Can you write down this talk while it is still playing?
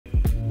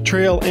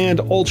Trail and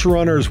ultra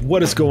runners,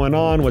 what is going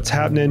on? What's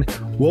happening?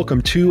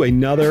 Welcome to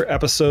another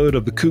episode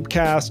of the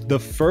KoopCast, the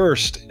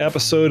first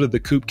episode of the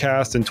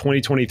KoopCast in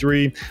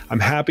 2023. I'm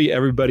happy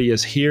everybody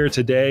is here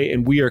today,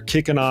 and we are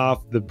kicking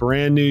off the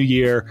brand new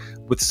year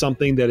with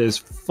something that is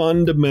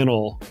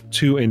fundamental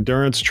to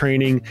endurance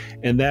training,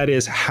 and that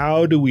is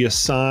how do we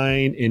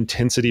assign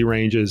intensity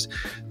ranges?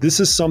 This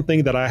is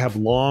something that I have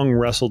long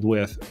wrestled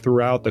with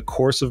throughout the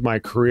course of my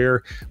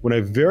career. When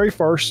I very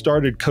first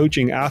started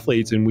coaching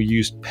athletes and we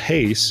used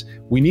pace,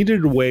 we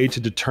needed a way to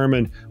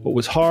determine what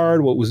was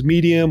hard, what was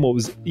medium, what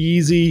was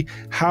easy.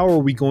 How are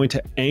we going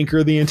to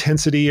anchor the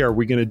intensity? Are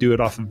we going to do it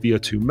off of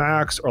VO2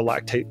 max or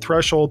lactate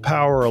threshold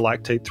power or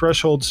lactate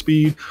threshold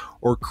speed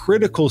or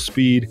critical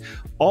speed?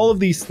 All of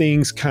these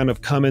things kind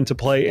of come into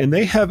play, and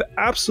they have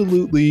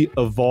absolutely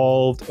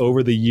evolved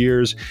over the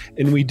years,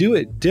 and we do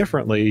it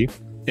differently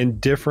in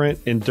different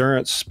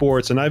endurance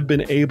sports. And I've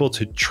been able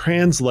to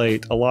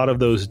translate a lot of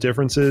those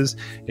differences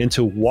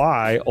into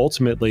why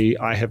ultimately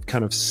I have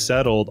kind of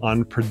settled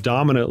on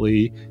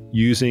predominantly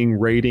using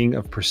rating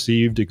of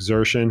perceived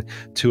exertion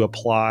to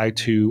apply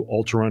to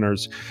ultra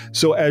runners.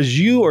 So as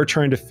you are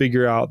trying to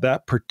figure out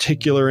that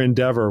particular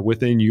endeavor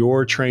within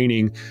your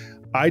training,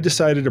 I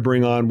decided to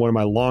bring on one of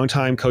my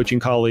longtime coaching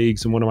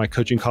colleagues and one of my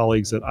coaching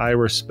colleagues that I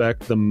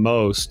respect the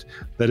most,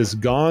 that has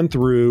gone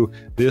through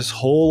this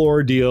whole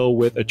ordeal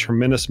with a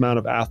tremendous amount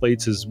of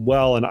athletes as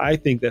well. And I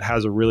think that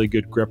has a really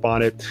good grip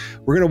on it.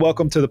 We're going to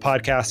welcome to the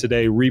podcast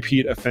today,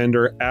 repeat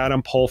offender,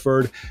 Adam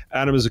Pulford.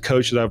 Adam is a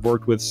coach that I've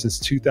worked with since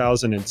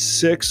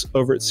 2006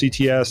 over at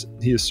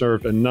CTS. He has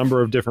served a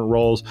number of different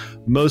roles.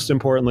 Most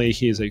importantly,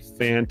 he is a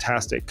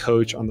fantastic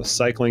coach on the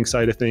cycling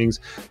side of things,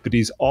 but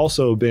he's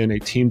also been a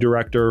team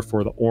director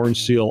for the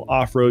Orange Seal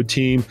off-road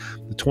team,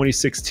 the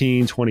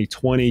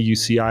 2016-2020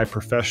 UCI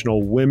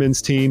professional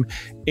women's team,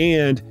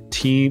 and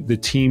the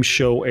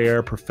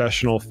TeamShoAir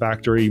professional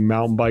factory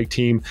mountain bike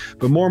team.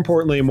 But more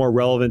importantly and more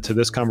relevant to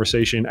this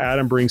conversation,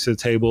 Adam brings to the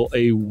table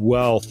a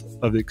wealth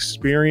of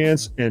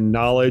experience and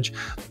knowledge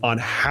on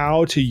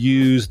how to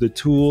use the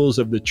tools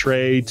of the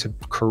trade to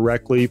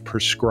correctly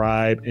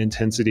prescribe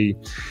intensity.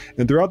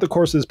 And throughout the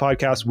course of this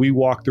podcast, we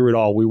walk through it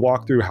all. We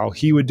walk through how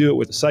he would do it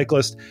with a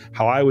cyclist,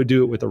 how I would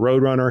do it with a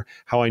road runner,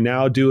 how I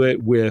now do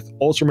it with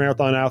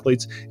ultramarathon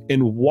athletes,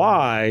 and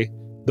why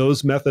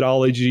those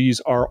methodologies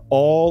are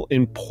all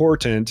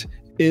important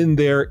in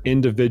their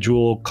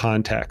individual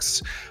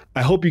contexts.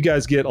 I hope you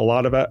guys get a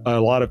lot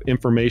of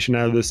information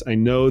out of this. I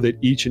know that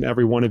each and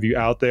every one of you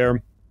out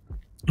there,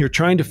 you're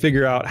trying to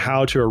figure out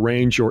how to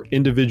arrange your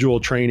individual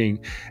training.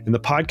 And the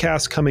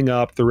podcast coming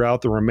up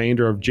throughout the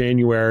remainder of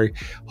January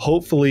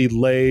hopefully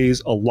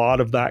lays a lot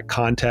of that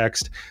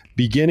context,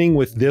 beginning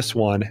with this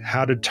one,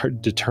 how to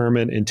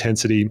determine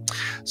intensity.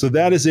 So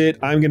that is it.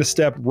 I'm going to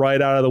step right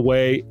out of the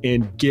way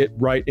and get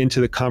right into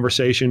the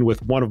conversation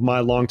with one of my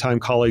longtime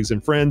colleagues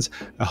and friends.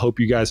 I hope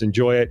you guys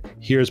enjoy it.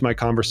 Here's my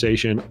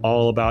conversation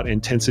all about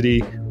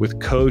intensity with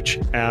Coach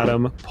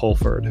Adam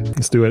Pulford.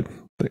 Let's do it.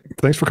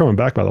 Thanks for coming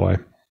back, by the way.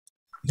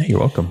 Yeah, you're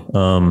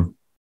welcome.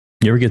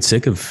 You ever get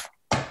sick of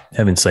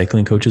having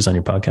cycling coaches on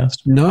your podcast?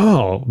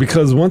 No,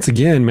 because once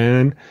again,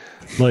 man,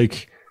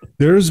 like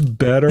there's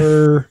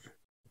better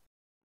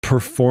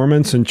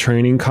performance and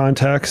training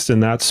context in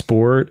that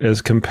sport as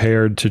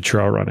compared to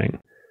trail running.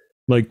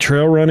 Like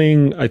trail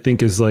running, I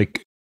think is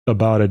like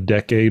about a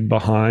decade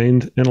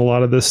behind in a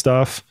lot of this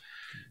stuff.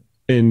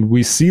 And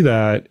we see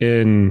that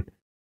in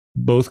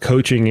both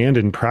coaching and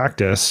in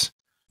practice,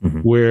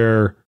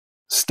 where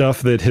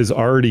stuff that has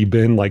already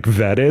been like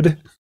vetted,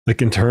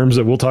 like in terms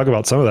of, we'll talk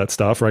about some of that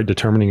stuff, right?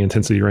 Determining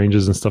intensity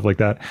ranges and stuff like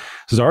that.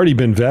 So it's already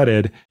been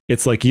vetted.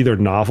 It's like either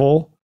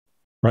novel,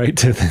 right,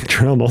 to the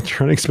trail and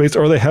ultra running space,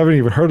 or they haven't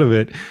even heard of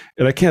it.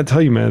 And I can't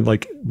tell you, man,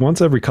 like once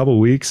every couple of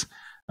weeks,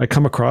 I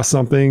come across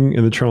something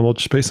in the trail and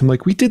ultra space. I'm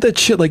like, we did that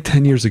shit like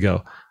 10 years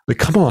ago. Like,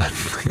 come on,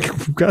 like,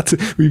 we've got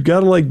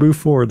to like move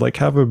forward, like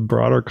have a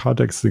broader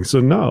context thing. So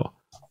no,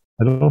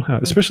 I don't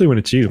have, especially when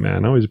it's you,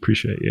 man. I always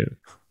appreciate you.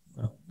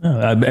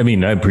 I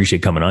mean, I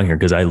appreciate coming on here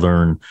because I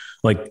learn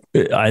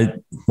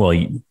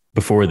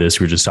before this,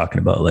 we were just talking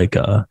about like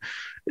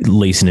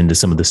lacing into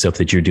some of the stuff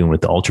that you're doing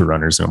with the ultra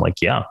runners. And I'm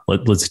like, yeah,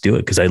 let's do it.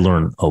 Because I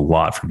learn a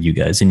lot from you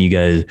guys, and you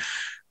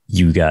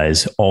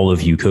guys, all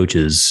of you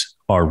coaches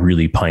are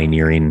really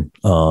pioneering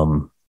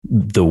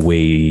the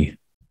way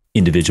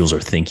individuals are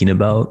thinking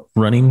about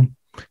running.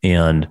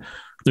 And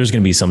there's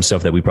going to be some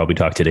stuff that we probably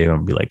talk today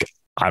and be like,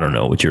 I don't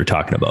know what you're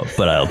talking about,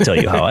 but I'll tell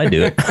you how I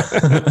do it.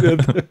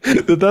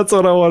 That's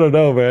what I want to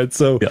know, man.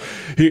 So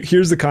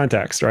here's the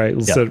context, right?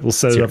 We'll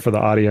set it up for the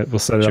audience. We'll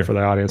set it up for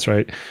the audience,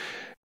 right?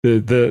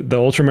 The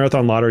ultra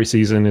marathon lottery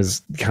season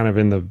is kind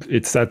of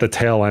it's at the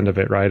tail end of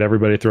it, right?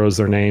 Everybody throws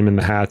their name in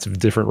the hats of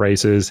different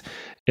races,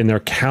 and their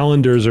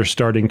calendars are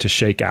starting to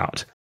shake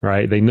out,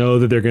 right? They know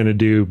that they're going to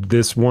do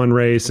this one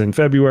race in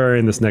February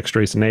and this next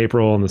race in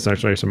April and this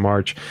next race in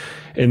March.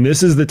 And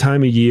this is the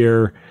time of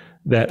year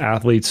that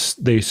athletes,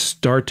 they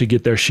start to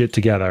get their shit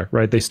together,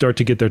 right? They start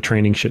to get their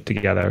training shit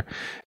together.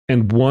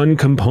 And one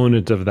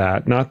component of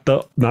that, not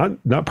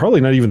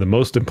probably not even the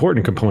most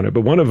important component,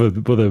 but one of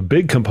the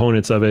big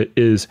components of it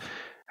is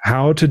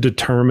how to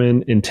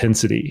determine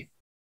intensity.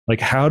 Like,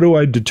 how do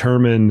I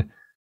determine,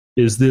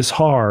 is this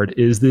hard?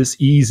 Is this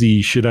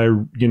easy? Should I,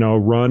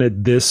 run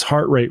at this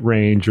heart rate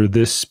range or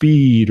this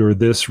speed or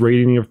this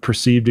rating of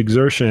perceived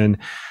exertion?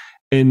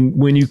 And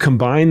when you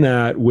combine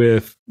that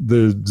with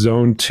the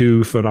zone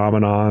 2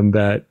 phenomenon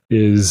that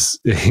is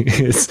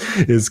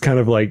kind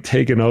of like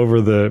taking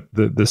over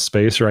the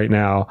space right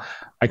now,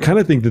 I kind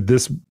of think that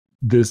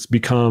this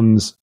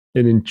becomes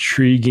an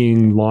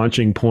intriguing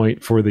launching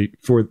point for the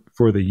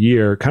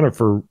year, kind of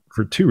for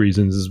two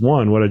reasons. Is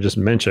one, what I just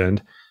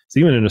mentioned. It's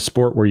even in a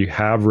sport where you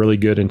have really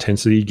good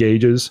intensity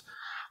gauges,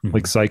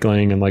 like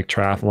cycling and like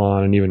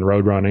triathlon and even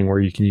road running,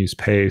 where you can use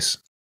pace.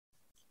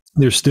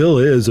 There still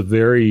is a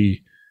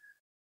very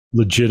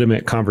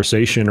legitimate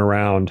conversation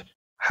around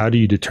how do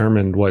you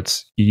determine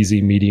what's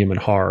easy, medium, and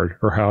hard,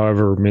 or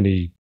however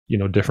many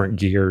different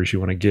gears you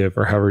want to give,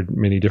 or however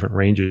many different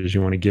ranges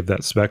you want to give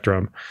that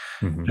spectrum.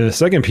 And the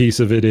second piece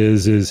of it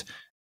is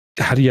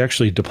how do you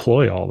actually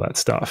deploy all that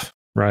stuff,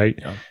 right?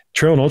 Yeah.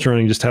 Trail and ultra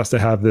running just has to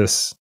have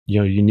this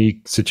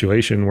unique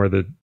situation where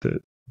the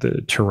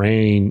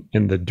terrain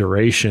and the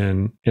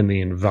duration and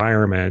the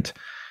environment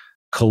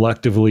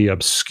collectively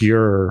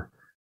obscure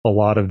a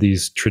lot of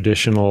these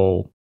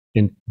traditional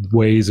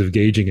ways of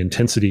gauging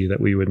intensity that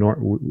we would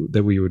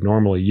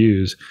normally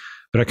use.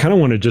 But I kind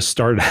of want to just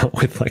start out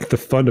with like the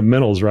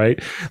fundamentals,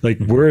 right? Like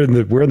we're in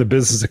the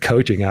business of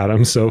coaching,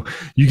 Adam. So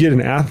you get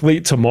an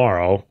athlete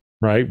tomorrow,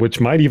 right?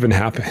 Which might even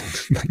happen.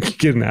 Like you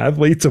get an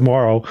athlete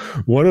tomorrow.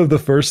 One of the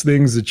first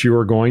things that you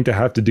are going to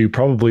have to do,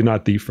 probably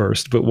not the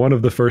first, but one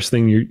of the first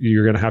things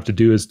you're going to have to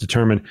do is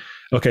determine,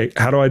 okay,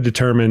 how do I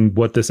determine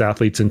what this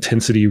athlete's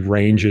intensity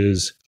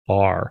ranges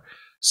are?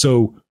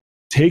 So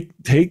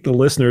take the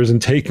listeners and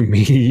take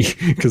me,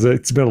 because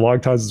it's been a long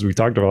time since we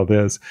talked about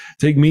this.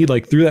 Take me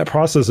like through that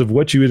process of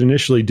what you would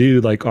initially do,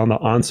 like on the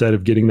onset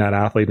of getting that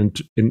athlete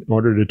in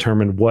order to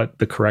determine what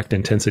the correct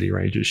intensity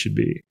ranges should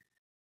be.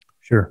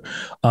 Sure.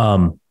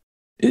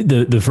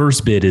 The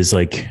first bit is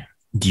like,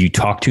 do you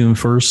talk to him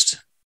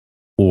first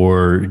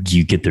or do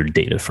you get their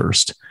data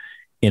first?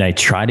 And I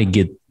try to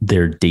get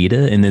their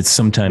data, and it's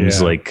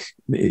sometimes like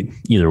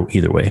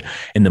either way.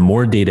 And the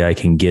more data I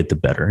can get, the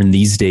better. And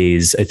these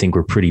days, I think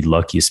we're pretty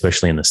lucky,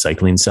 especially on the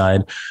cycling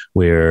side,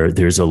 where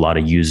there's a lot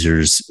of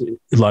users,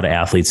 a lot of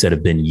athletes that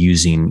have been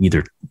using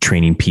either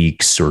Training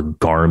Peaks or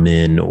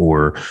Garmin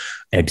or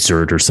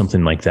Exert or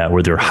something like that,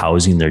 where they're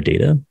housing their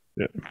data.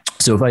 Yeah.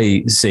 So if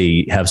I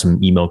say have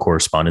some email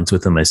correspondence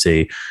with them, I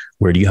say,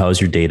 where do you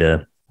house your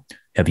data?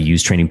 Have you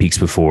used Training Peaks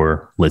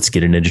before? Let's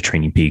get into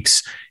Training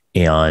Peaks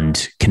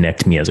and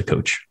connect me as a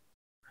coach.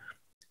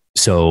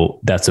 So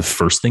that's the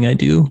first thing I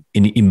do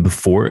in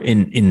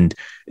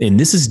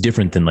this is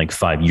different than like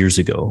 5 years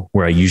ago,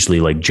 where I usually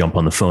like jump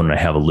on the phone and I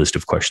have a list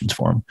of questions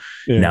for them.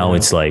 Yeah, now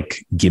it's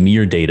like, give me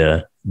your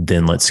data,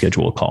 then let's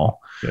schedule a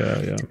call.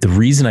 Yeah. The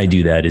reason I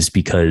do that is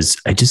because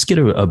I just get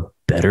a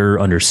better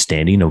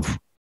understanding of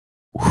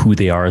who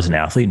they are as an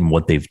athlete and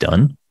what they've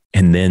done.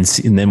 And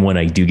then when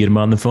I do get them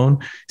on the phone,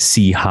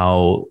 see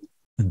how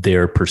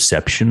their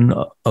perception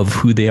of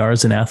who they are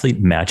as an athlete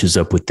matches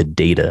up with the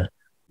data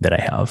that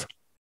I have.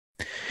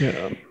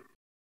 Yeah.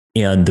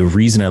 And the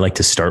reason I like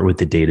to start with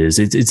the data is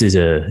it's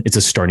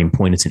a starting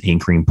point. It's an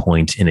anchoring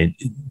point. And it,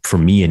 for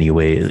me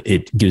anyway,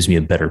 it gives me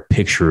a better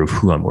picture of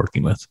who I'm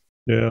working with.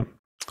 Yeah.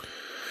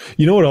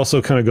 You know what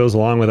also kind of goes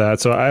along with that?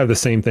 So I have the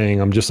same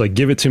thing. I'm just like,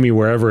 give it to me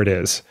wherever it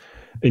is.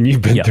 And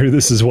you've been through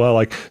this as well.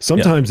 Like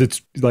sometimes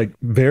it's like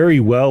very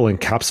well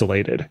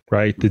encapsulated,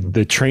 right?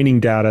 The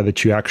training data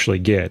that you actually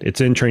get, it's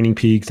in Training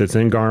Peaks, it's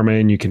in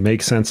Garmin. You can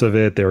make sense of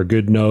it. There are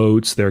good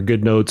notes. There are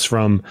good notes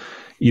from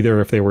either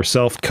if they were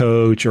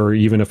self-coach or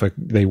even if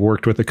they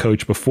worked with a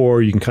coach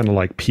before. You can kind of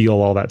like peel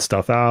all that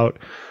stuff out.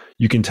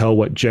 You can tell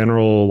what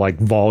general like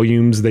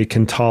volumes they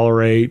can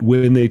tolerate,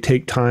 when they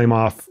take time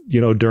off,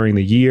 during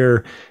the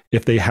year,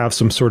 if they have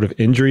some sort of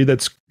injury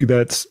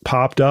that's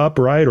popped up,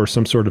 right? Or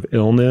some sort of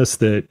illness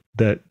that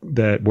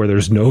where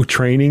there's no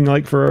training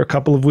like for a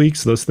couple of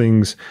weeks, those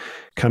things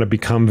kind of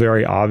become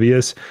very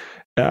obvious.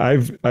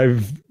 I've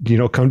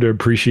come to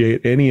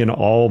appreciate any and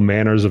all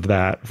manners of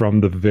that,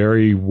 from the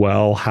very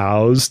well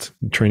housed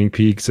Training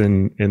Peaks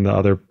and the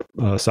other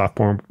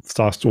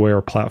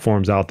software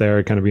platforms out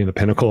there, kind of being the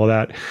pinnacle of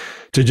that,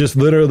 to just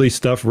literally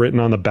stuff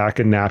written on the back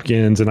of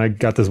napkins. And I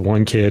got this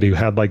one kid who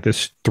had like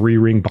this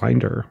 3-ring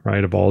binder,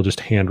 right, of all just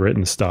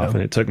handwritten stuff,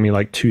 and it took me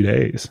like 2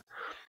 days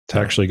to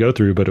actually go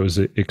through, but it was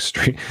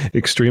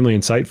extremely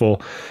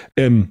insightful.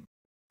 And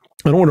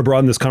I don't want to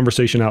broaden this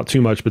conversation out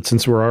too much, but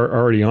since we're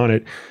already on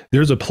it,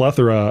 there's a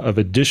plethora of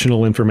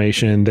additional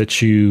information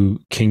that you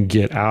can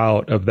get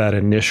out of that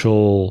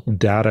initial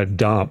data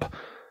dump.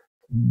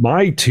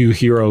 My 2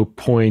 hero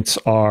points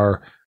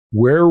are,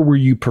 where were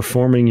you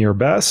performing your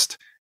best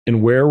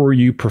and where were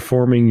you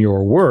performing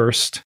your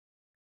worst?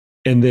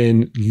 and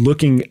then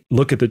look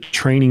at the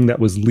training that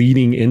was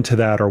leading into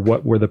that, or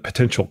what were the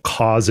potential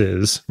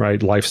causes,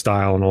 right?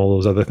 Lifestyle and all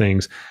those other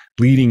things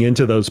leading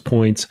into those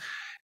points,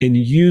 and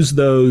use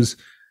those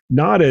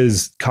not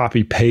as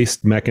copy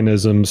paste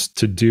mechanisms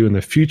to do in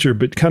the future,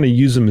 but kind of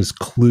use them as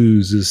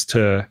clues as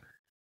to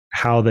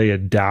how they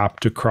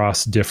adapt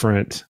across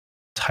different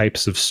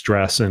types of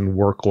stress and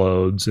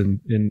workloads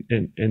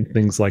and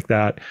things like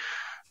that.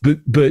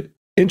 But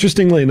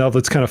interestingly enough,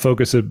 let's kind of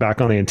focus it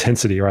back on the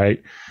intensity,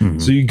 right? Mm-hmm.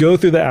 So you go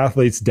through the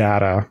athlete's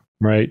data,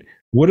 right?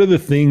 What are the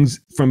things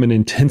from an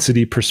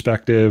intensity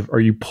perspective are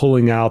you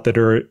pulling out that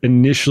are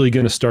initially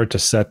going to start to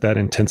set that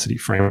intensity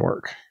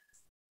framework?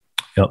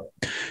 Yep.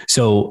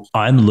 So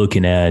I'm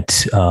looking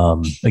at,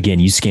 again,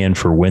 you scan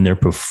for when they're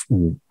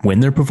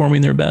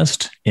performing their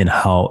best, and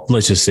how,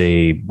 let's just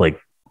say, like,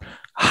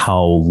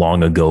 how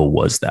long ago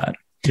was that?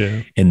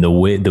 Yeah. And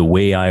the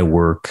way I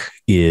work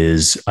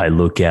is I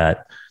look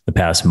at the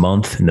past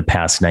month and the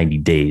past 90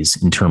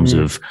 days in terms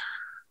of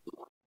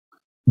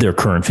their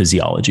current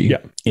physiology. Yeah.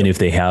 And if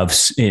they have,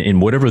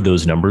 and whatever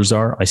those numbers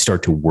are, I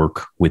start to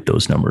work with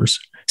those numbers.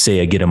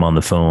 Say I get them on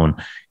the phone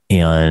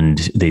and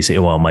they say,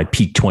 well, my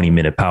peak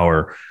 20-minute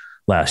power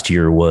last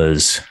year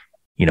was,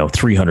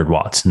 300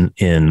 watts.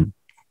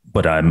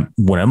 But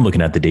when I'm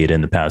looking at the data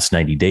in the past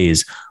 90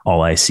 days,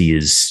 all I see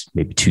is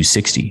maybe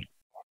 260.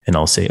 And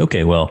I'll say,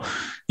 okay, well,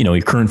 your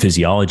current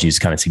physiology is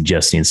kind of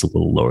suggesting it's a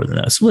little lower than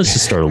that. So let's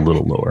just start a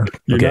little lower.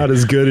 You're not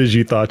as good as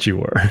you thought you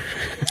were.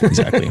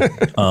 Exactly.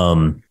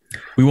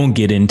 We won't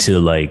get into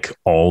like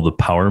all the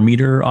power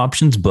meter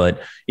options,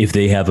 but if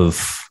they have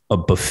a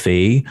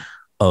buffet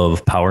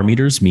of power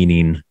meters,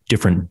 meaning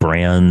different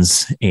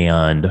brands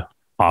and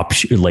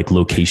like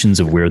locations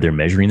of where they're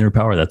measuring their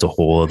power, that's a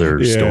whole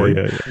other story.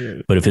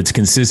 Yeah. But if it's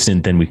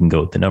consistent, then we can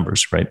go with the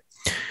numbers, right?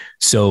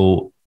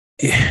 So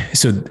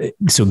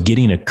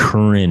getting a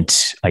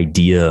current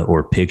idea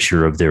or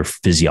picture of their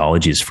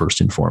physiology is first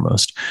and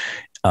foremost.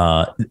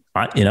 And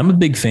I'm a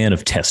big fan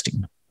of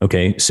testing.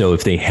 Okay. So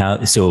if they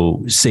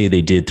say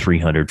they did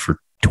 300 for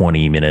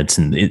 20 minutes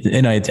and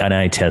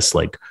I test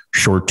like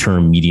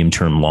short-term,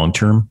 medium-term,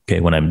 long-term. Okay.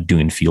 When I'm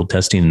doing field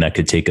testing, and that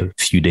could take a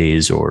few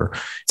days, or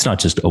it's not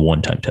just a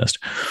one-time test.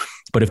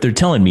 But if they're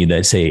telling me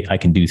that, say, I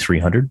can do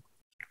 300,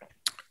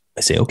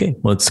 I say, okay,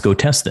 let's go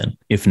test then.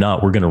 If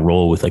not, we're going to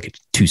roll with like a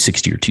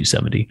 260 or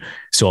 270.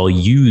 So I'll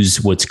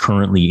use what's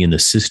currently in the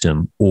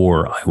system,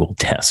 or I will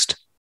test,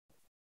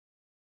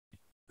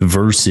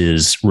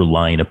 versus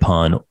relying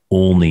upon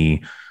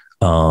only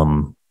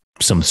some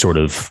sort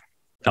of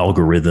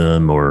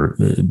algorithm or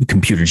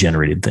computer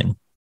generated thing.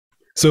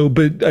 So,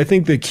 but I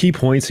think the key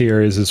points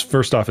here is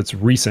first off, it's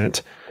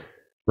recent,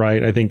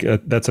 right? I think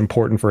that's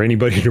important for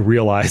anybody to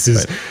realize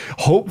is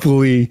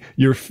hopefully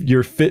your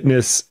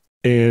fitness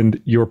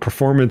and your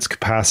performance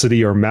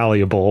capacity are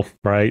malleable,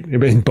 right?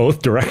 In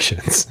both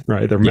directions,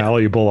 right? They're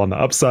malleable on the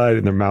upside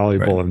and they're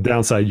malleable on the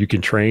downside. You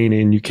can train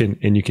and you can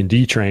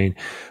detrain.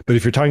 But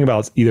if you're talking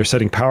about either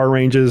setting power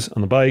ranges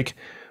on the bike,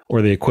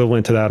 or the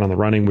equivalent to that on the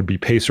running would be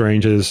pace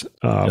ranges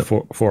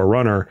for a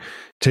runner,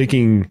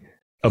 taking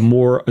a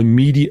more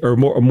immediate or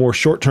a more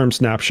short-term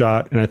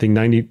snapshot. And I think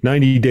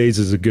 90 days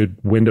is a good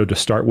window to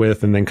start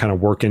with, and then kind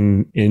of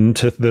working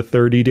into the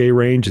 30-day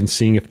range and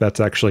seeing if that's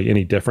actually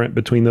any different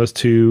between those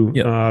two,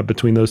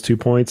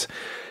 points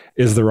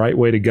is the right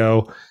way to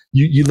go.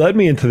 You led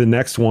me into the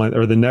next one,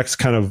 or the next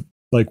kind of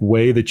like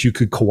way that you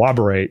could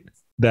corroborate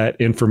that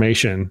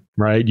information,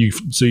 right?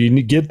 So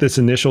you get this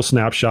initial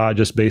snapshot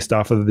just based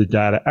off of the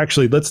data.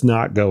 Actually, let's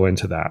not go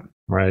into that,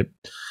 right?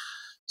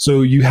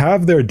 So you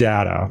have their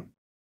data.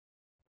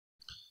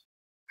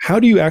 How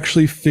do you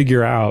actually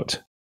figure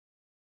out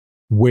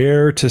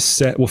where to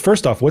set? Well,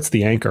 first off, what's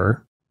the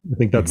anchor? I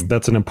think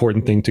that's an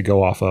important thing to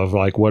go off of.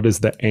 Like, what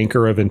is the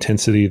anchor of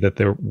intensity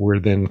that we're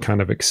then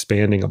kind of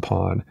expanding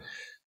upon?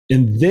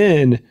 And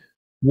then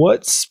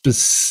what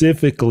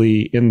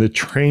specifically in the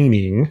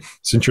training,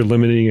 since you're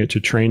limiting it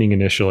to training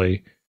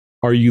initially,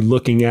 are you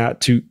looking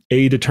at to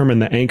A, determine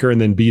the anchor,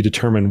 and then B,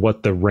 determine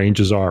what the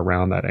ranges are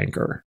around that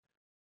anchor?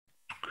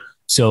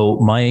 So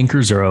my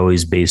anchors are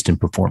always based in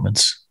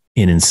performance.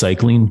 And in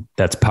cycling,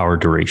 that's power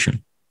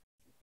duration.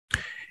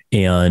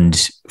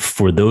 And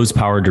for those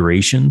power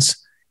durations,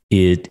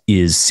 it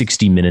is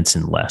 60 minutes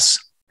and less.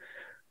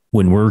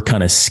 When we're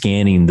kind of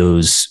scanning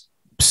those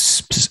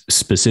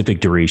specific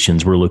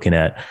durations, we're looking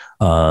at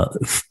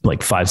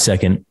like 5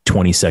 second,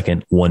 20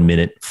 second, 1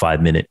 minute,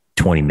 5 minute,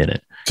 20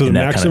 minute. So the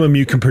maximum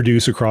you can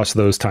produce across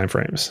those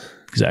timeframes.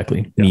 Exactly.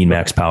 Yep. Mean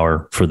max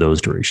power for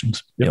those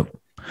durations. Yep.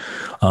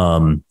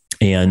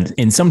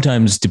 And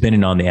sometimes,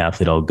 depending on the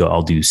athlete,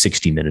 I'll do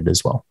 60 minute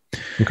as well.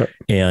 Okay.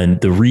 And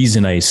the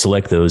reason I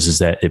select those is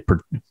that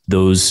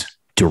those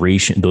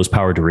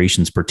power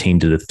durations pertain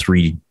to the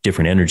 3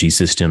 different energy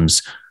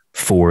systems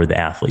for the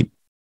athlete.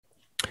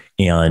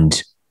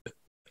 And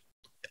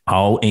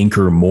I'll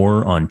anchor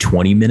more on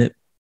 20-minute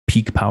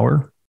peak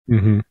power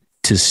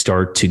to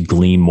start to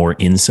glean more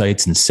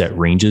insights and set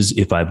ranges.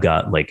 If I've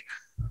got like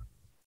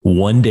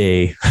one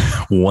day,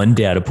 one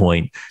data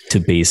point to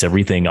base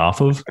everything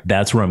off of,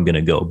 that's where I'm going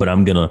to go. But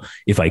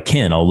if I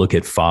can, I'll look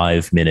at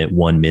 5 minute,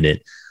 1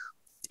 minute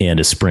and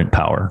a sprint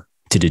power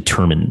to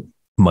determine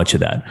much of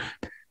that.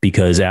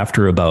 Because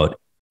after about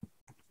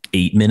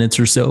 8 minutes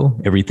or so,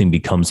 everything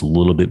becomes a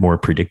little bit more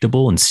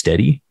predictable and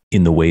steady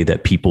in the way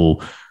that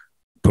people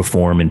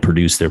perform and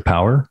produce their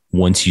power.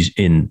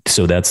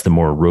 So that's the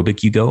more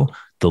aerobic you go,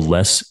 the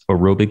less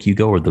aerobic you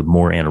go, or the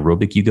more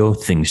anaerobic you go,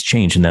 things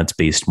change. And that's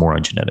based more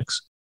on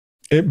genetics.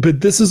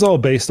 But this is all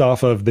based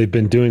off of they've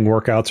been doing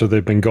workouts or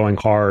they've been going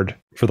hard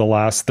for the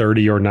last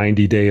 30 or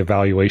 90 day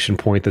evaluation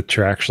point that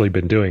you're actually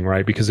been doing,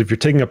 right? Because if you're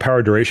taking a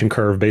power duration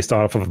curve based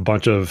off of a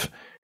bunch of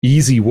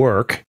easy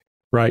work,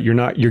 right?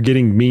 You're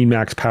getting mean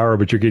max power,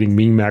 but you're getting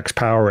mean max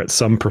power at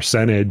some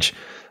percentage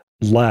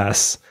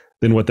less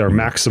than what their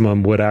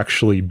maximum would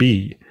actually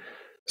be.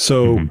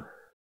 So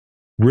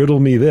riddle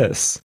me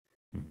this.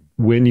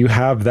 When you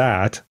have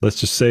that,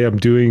 let's just say I'm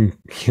doing,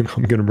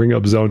 I'm going to bring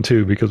up zone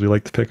 2 because we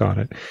like to pick on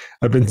it.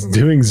 I've been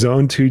doing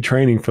zone 2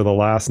 training for the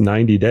last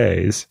 90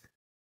 days.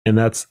 And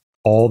that's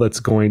all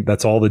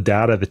the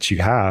data that you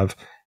have.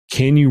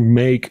 Can you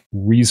make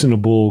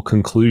reasonable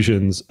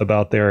conclusions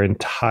about their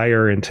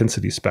entire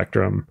intensity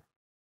spectrum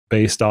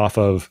based off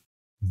of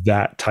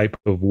that type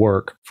of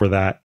work for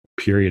that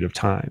period of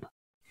time?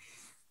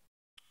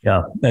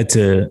 Yeah, that's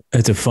a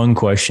fun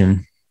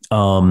question.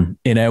 And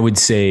I would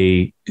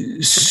say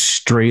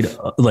straight,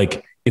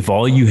 like if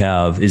all you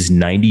have is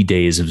 90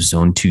 days of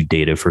zone 2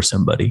 data for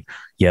somebody,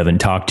 you haven't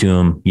talked to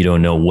them, you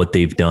don't know what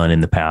they've done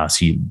in the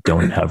past, you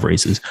don't have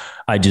races.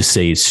 I just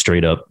say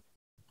straight up,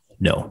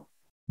 no.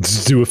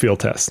 Let's do a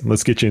field test.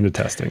 Let's get you into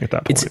testing at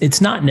that point.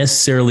 It's not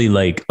necessarily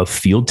like a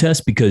field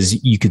test,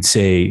 because you could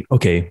say,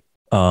 okay,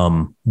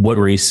 what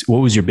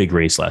was your big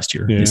race last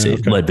year? You say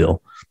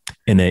Leadville.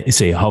 And then you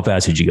say, how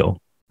fast did you go?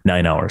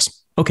 9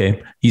 hours.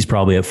 Okay. He's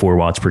probably at 4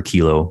 watts per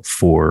kilo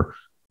for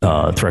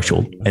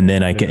threshold. And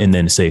then and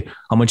then say,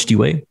 how much do you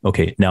weigh?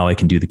 Okay. Now I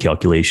can do the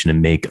calculation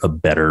and make a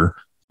better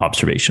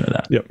observation of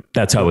that. Yep.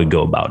 That's how I would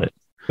go about it.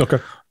 Okay.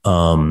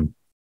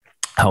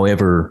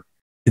 However,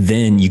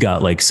 then you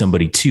got like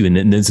somebody too. And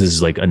then this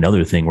is like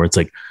another thing where it's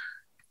like,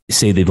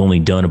 say they've only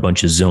done a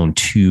bunch of zone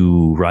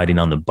 2 riding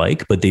on the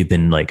bike, but they've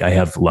been like, I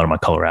have a lot of my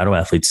Colorado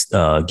athletes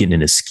getting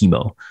into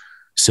skimo.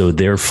 So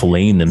they're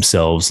filleting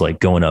themselves, like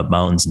going up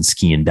mountains and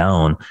skiing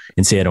down,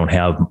 and say, I don't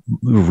have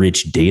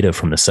rich data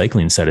from the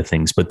cycling side of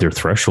things, but their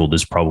threshold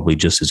is probably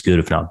just as good,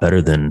 if not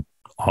better than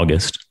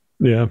August.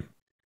 Yeah.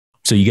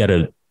 So you got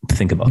to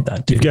think about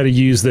that too. You've got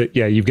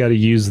to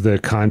use the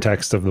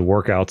context of the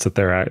workouts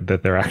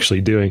that they're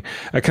actually doing.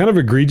 I kind of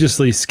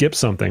egregiously skip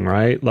something,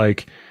 right?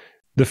 Like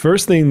the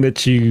first thing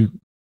that you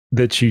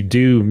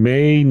do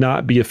may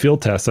not be a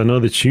field test. I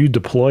know that you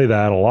deploy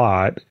that a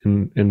lot,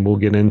 and we'll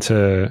get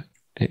into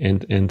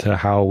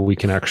how we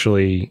can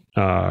actually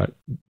how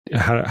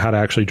to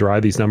actually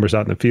drive these numbers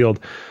out in the field.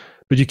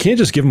 But you can't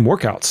just give them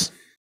workouts,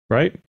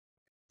 right?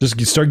 Just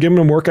you start giving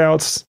them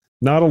workouts.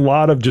 Not a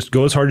lot of just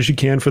go as hard as you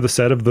can for the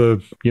set of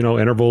the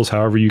intervals,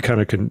 however you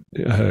kind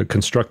of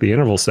construct the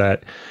interval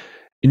set,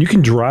 and you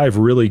can drive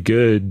really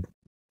good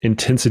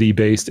intensity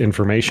based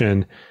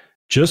information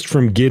just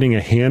from getting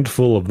a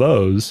handful of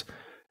those.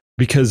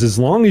 Because as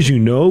long as you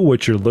know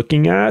what you're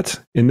looking at,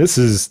 and this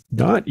is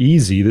not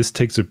easy, this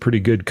takes a pretty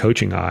good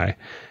coaching eye.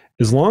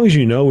 As long as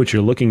you know what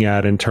you're looking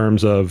at in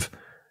terms of,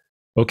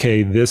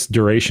 okay, this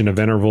duration of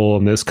interval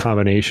and this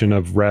combination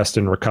of rest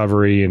and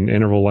recovery and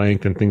interval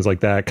length and things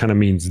like that kind of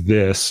means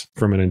this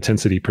from an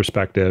intensity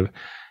perspective.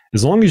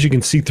 As long as you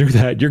can see through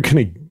that, you're going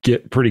to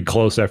get pretty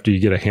close after you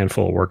get a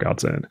handful of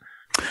workouts in.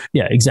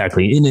 Yeah,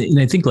 exactly. And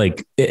I think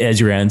like as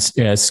you're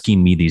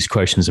asking me these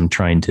questions, I'm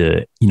trying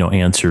to,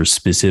 answer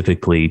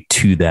specifically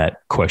to that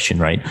question.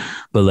 Right.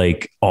 But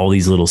like all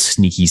these little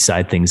sneaky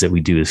side things that we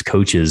do as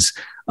coaches,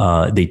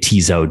 they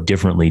tease out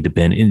differently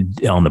depending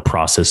on the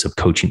process of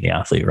coaching the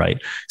athlete.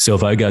 Right. So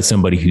if I got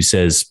somebody who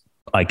says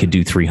I could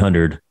do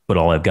 300, but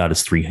all I've got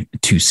is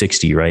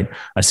 260, right?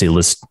 I say,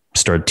 let's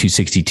start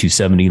 260,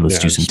 270. Let's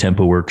do some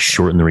tempo work,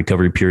 shorten the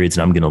recovery periods.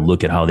 And I'm going to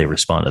look at how they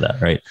respond to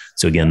that. Right.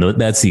 So again,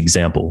 that's the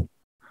example.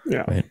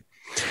 Yeah. Right.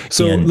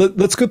 So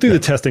let's go through the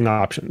testing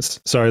options.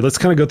 Sorry, let's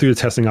kind of go through the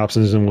testing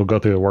options, and we'll go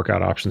through the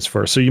workout options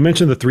first. So you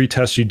mentioned the 3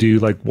 tests you do,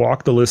 like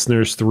walk the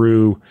listeners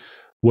through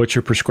what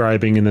you're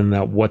prescribing and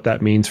then what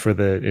that means for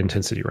the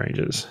intensity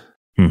ranges.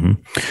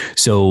 Mm-hmm.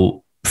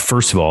 So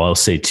first of all, I'll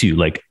say too,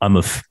 like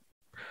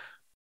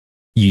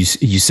you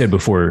said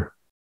before,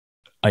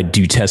 I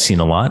do testing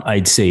a lot.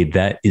 I'd say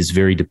that is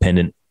very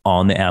dependent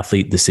on the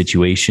athlete, the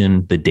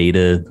situation, the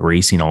data, the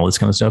racing, all this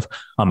kind of stuff.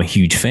 I'm a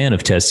huge fan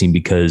of testing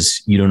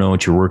because you don't know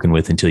what you're working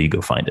with until you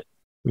go find it.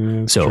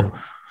 So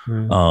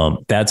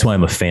that's why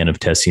I'm a fan of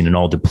testing, and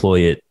I'll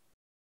deploy it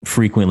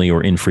frequently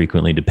or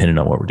infrequently, depending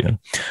on what we're doing.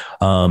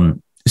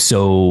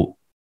 So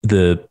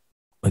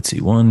let's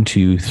see, 1,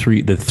 2,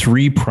 3, the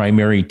 3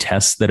 primary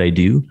tests that I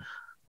do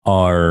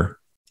are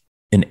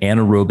an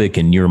anaerobic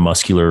and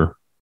neuromuscular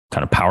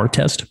kind of power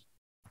test.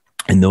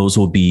 And those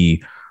will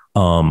be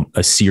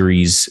a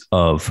series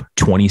of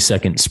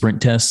 20-second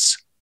sprint tests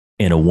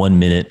and a 1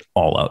 minute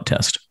all out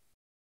test.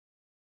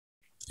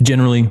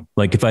 Generally,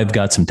 like if I've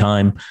got some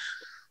time,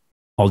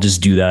 I'll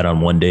just do that on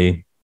one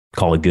day,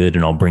 call it good,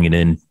 and I'll bring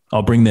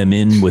them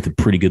in with a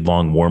pretty good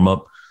long warm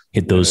up,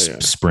 hit those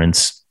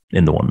sprints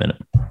in the 1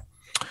 minute.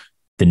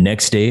 The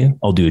next day,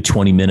 I'll do a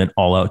 20-minute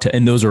all out,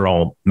 and those are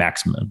all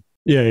maximum.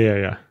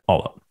 Yeah.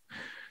 All out.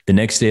 The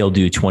next day, I'll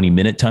do a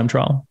 20-minute time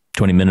trial,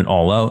 20-minute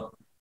all out.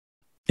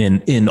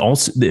 And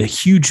also the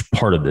huge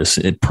part of this,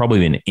 it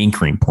probably an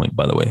anchoring point,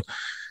 by the way,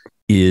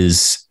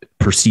 is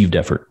perceived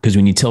effort. Because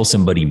when you tell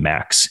somebody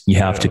max, you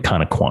have to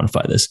kind of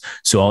quantify this.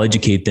 So I'll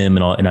educate them,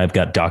 and I've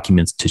got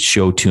documents to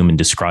show to them and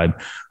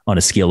describe on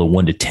a scale of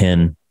 1 to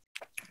 10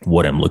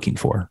 what I'm looking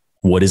for.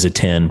 What is a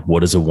 10?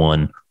 What is a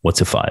 1?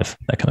 What's a 5?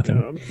 That kind of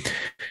thing.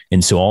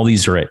 And so all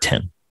these are at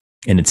 10.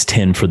 And it's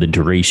 10 for the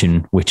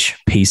duration, which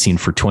pacing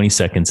for 20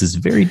 seconds is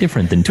very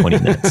different than 20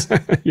 minutes.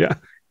 Yeah.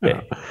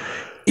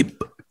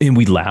 And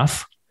we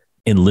laugh,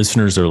 and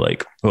listeners are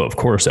like, oh, of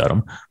course,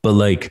 Adam. But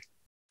like,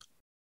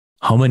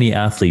 how many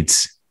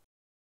athletes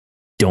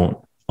don't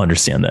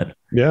understand that?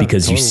 Yeah,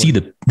 because totally. You see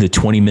the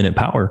 20-minute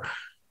power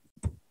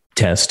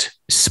test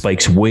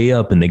spikes way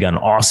up, and they got an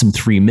awesome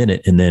 3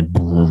 minute, and then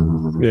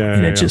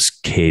it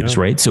just caves,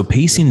 right? So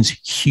pacing is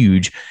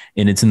huge,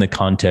 and it's in the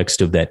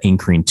context of that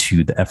anchoring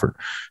to the effort.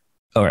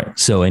 All right.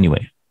 So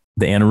anyway,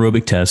 the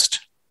anaerobic test,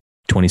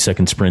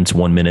 20-second sprints,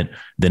 1 minute.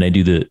 Then I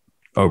do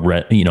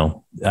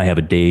I have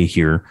a day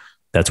here.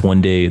 That's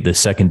one day. The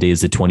second day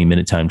is the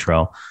 20-minute time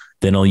trial.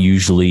 Then I'll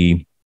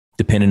usually,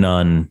 depending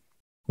on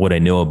what I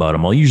know about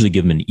them, I'll usually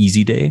give them an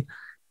easy day.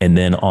 And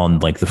then on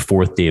like the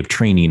fourth day of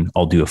training,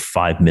 I'll do a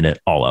 5-minute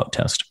all out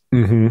test.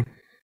 Mm-hmm.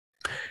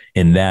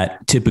 And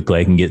that typically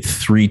I can get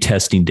 3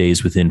 testing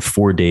days within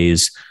 4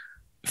 days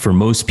for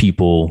most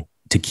people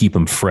to keep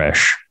them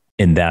fresh.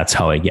 And that's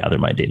how I gather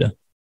my data.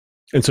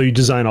 And so you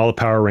design all the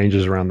power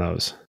ranges around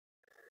those?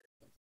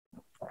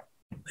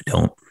 I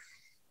don't.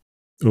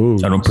 Ooh,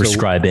 I don't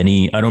prescribe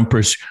any.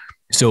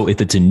 So if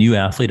it's a new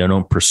athlete, I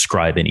don't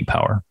prescribe any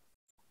power.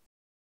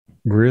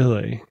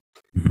 Really?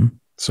 Mm-hmm.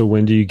 So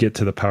when do you get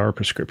to the power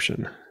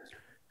prescription?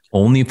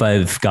 Only if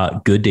I've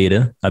got good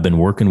data. I've been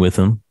working with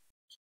them,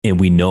 and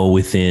we know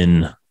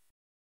within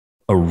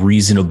a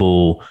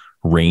reasonable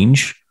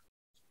range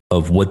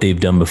of what they've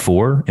done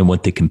before and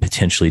what they can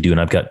potentially do. And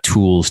I've got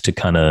tools to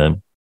kind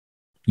of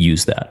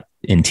use that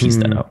and tease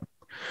that out.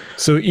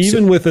 So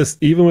even with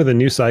a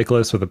new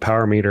cyclist with a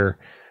power meter,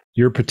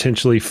 you're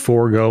potentially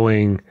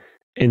foregoing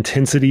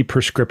intensity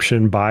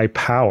prescription by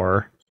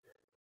power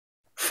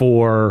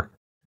for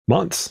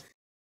months,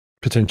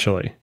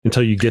 potentially,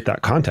 until you get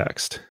that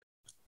context.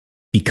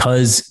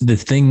 Because the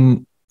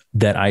thing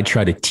that I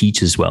try to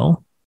teach as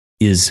well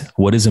is,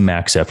 what is a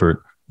max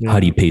effort? Yeah. How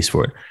do you pace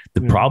for it?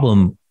 The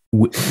problem,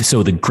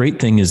 so the great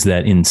thing is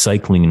that in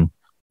cycling,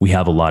 we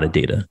have a lot of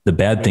data. The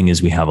bad thing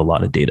is we have a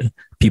lot of data.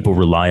 People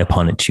rely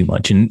upon it too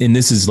much. And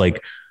this is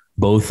like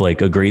both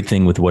like a great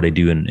thing with what I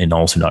do and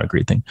also not a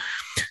great thing.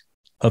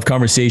 Of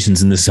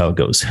conversations, and this is how it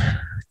goes.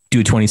 Do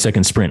a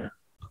 20-second sprint.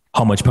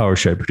 How much power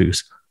should I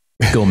produce?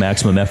 Go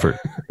maximum effort.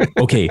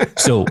 Okay,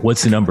 so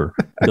what's the number?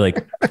 Be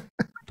like,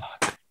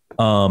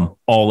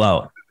 all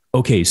out.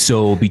 Okay,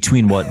 so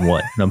between what and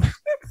what?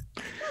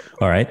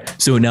 All right.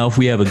 So now if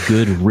we have a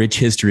good, rich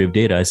history of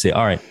data, I say,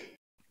 all right,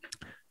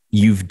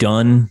 you've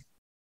done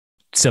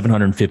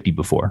 750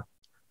 before.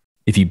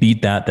 If you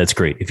beat that, that's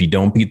great. If you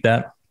don't beat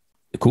that,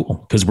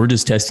 cool. Because we're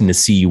just testing to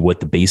see what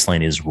the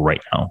baseline is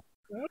right now.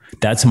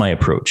 That's my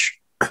approach.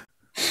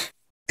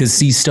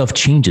 Because stuff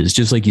changes,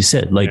 just like you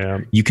said. Like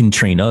you can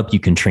train up, you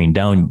can train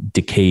down,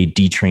 decay,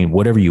 detrain,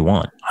 whatever you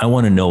want. I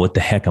want to know what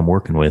the heck I'm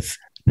working with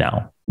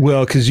now.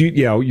 Well, because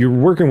you're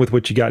working with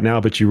what you got now,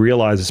 but you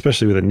realize,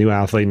 especially with a new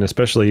athlete, and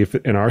especially if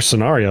in our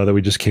scenario that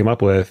we just came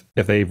up with,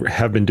 if they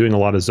have been doing a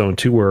lot of zone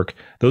 2 work,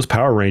 those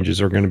power ranges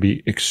are going to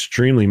be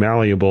extremely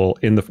malleable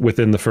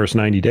within the first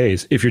 90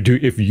 days. If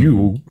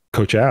you,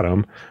 Coach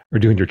Adam, are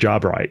doing your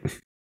job right.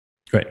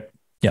 Right.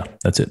 Yeah,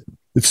 that's it.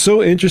 It's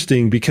so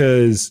interesting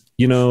because,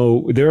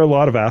 there are a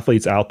lot of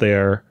athletes out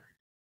there,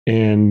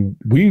 and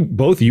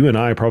both you and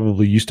I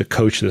probably used to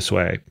coach this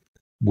way,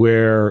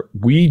 where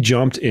we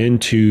jumped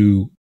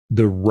into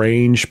the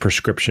range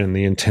prescription,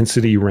 the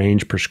intensity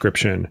range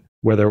prescription,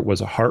 whether it was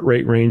a heart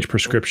rate range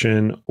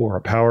prescription or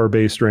a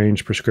power-based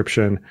range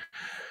prescription,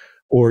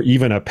 or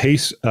even a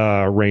pace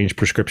range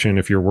prescription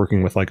if you're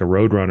working with like a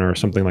road runner or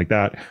something like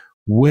that,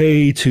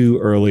 way too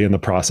early in the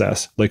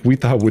process. Like we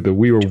thought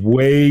we were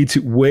way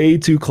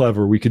too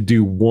clever. We could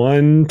do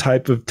one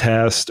type of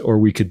test, or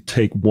we could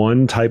take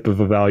one type of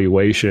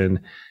evaluation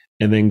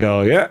and then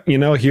go,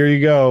 here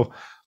you go.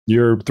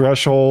 Your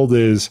threshold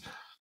is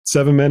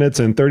 7 minutes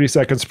and 30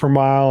 seconds per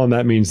mile. And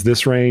that means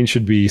this range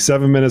should be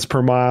 7 minutes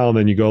per mile. And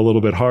then you go a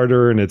little bit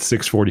harder and it's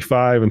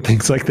 6:45 and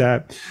things like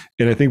that.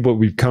 And I think what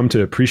we've come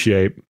to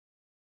appreciate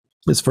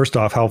is, first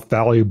off, how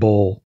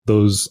valuable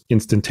those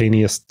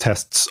instantaneous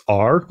tests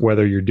are,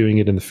 whether you're doing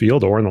it in the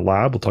field or in the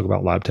lab. We'll talk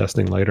about lab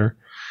testing later,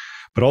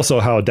 but also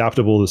how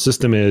adaptable the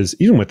system is,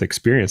 even with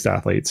experienced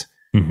athletes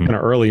kind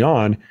of early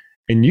on.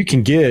 And you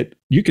can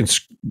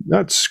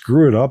not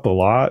screw it up a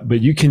lot,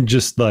 but you can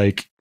just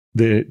like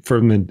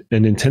from an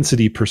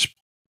intensity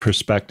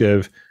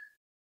perspective,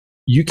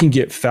 you can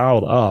get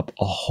fouled up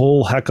a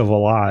whole heck of a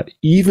lot,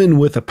 even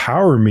with a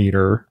power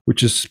meter,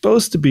 which is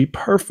supposed to be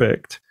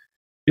perfect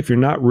if you're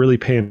not really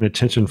paying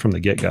attention from the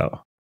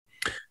get-go.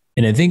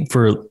 And I think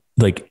for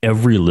like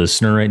every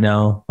listener right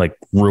now, like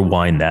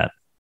rewind that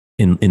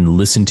and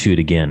listen to it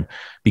again,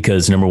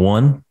 because number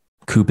one,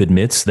 Koop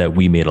admits that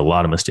we made a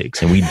lot of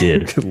mistakes, and we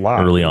did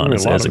early on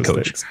as a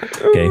coach.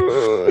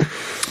 Okay.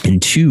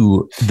 And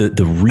two,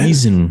 the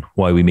reason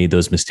why we made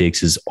those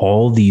mistakes is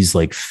all these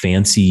like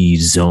fancy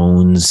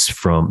zones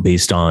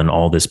based on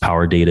all this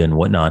power data and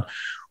whatnot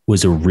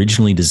was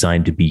originally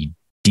designed to be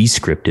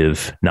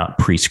descriptive, not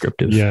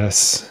prescriptive.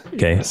 Yes.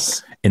 Okay.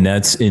 Yes. And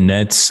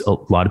that's a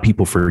lot of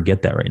people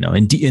forget that right now.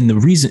 And the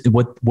reason,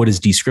 what does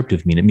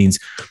descriptive mean? It means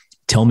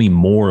tell me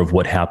more of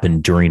what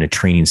happened during a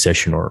training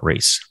session or a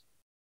race,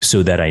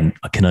 so that I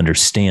can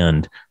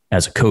understand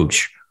as a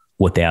coach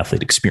what the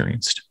athlete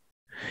experienced.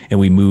 And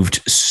we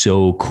moved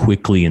so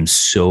quickly and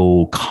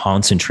so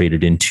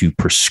concentrated into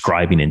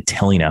prescribing and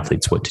telling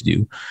athletes what to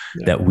do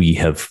that we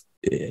have,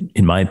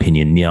 in my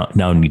opinion,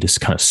 now need to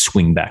kind of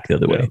swing back the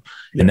other way.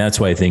 And that's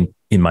why I think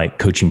in my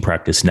coaching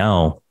practice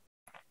now,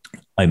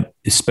 I'm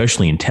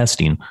especially in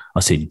testing,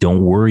 I'll say,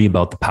 don't worry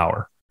about the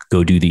power,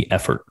 go do the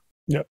effort.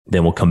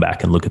 Then we'll come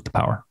back and look at the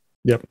power.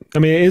 Yep. I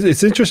mean,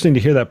 it's interesting to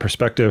hear that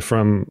perspective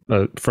from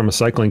a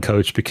cycling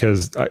coach,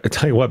 because I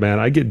tell you what, man,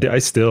 I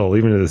still,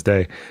 even to this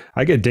day,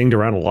 I get dinged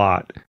around a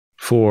lot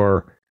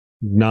for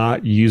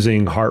not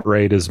using heart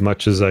rate as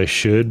much as I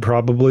should,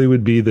 probably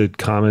would be the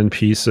common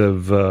piece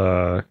of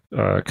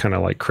kind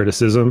of like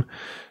criticism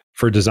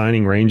for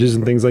designing ranges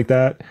and things like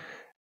that.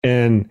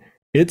 And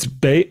it's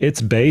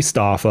based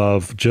off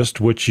of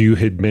just what you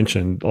had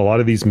mentioned, a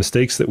lot of these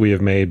mistakes that we have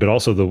made, but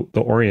also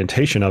the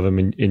orientation of them.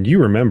 And you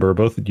remember,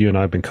 both you and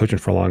I have been coaching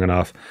for long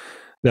enough,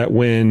 that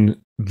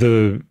when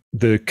the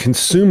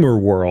consumer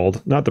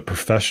world, not the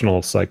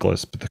professional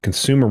cyclist, but the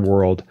consumer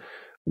world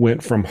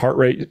went from heart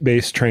rate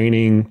based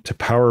training to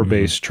power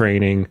based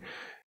training,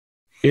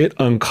 it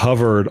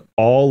uncovered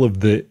all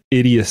of the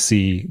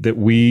idiocy that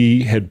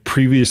we had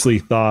previously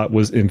thought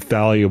was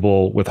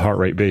infallible with heart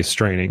rate based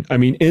training. I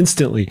mean,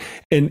 instantly.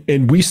 And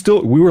we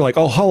were like,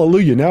 oh,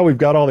 hallelujah, now we've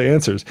got all the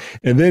answers.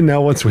 And then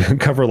now once we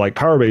uncover like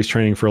power based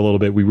training for a little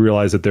bit, we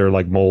realize that there are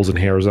like moles and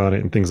hairs on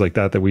it and things like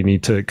that we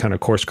need to kind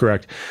of course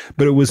correct.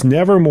 But it was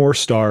never more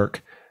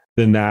stark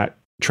than that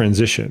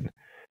transition.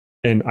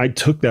 And I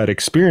took that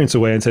experience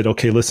away and said,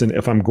 okay, listen,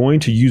 if I'm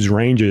going to use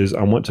ranges,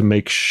 I want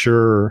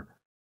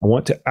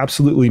to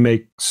absolutely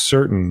make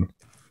certain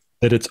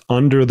that it's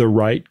under the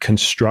right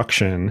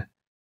construction,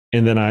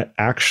 and then I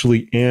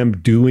actually am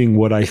doing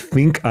what I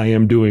think I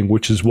am doing,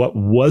 which is what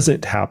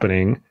wasn't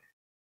happening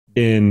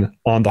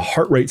on the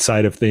heart rate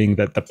side of thing,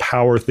 that the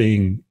power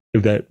thing,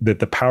 that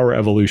the power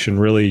evolution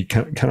really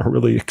kind of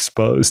really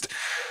exposed.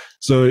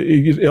 So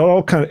it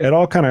all kind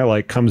of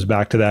like comes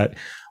back to that.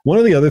 One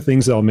of the other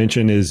things that I'll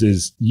mention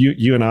is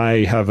you and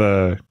I have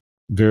a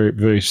very,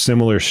 very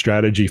similar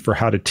strategy for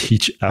how to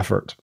teach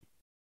effort.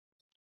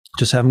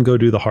 Just have them go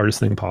do the hardest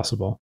thing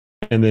possible,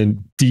 and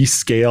then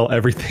descale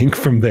everything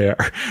from there,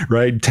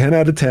 right? 10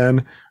 out of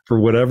 10 for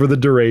whatever the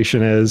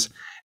duration is.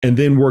 And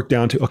then work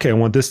down to, okay, I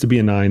want this to be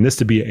a 9, this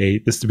to be an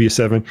 8, this to be a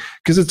 7.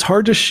 Because it's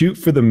hard to shoot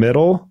for the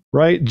middle,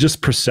 right?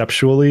 Just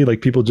perceptually,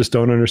 like people just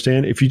don't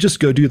understand. If you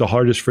just go do the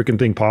hardest freaking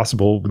thing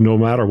possible, no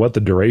matter what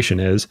the duration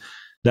is,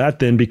 that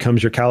then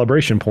becomes your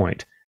calibration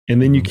point.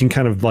 And then you can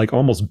kind of like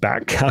almost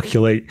back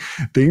calculate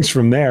things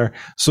from there.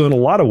 So in a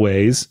lot of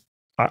ways,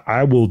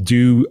 I will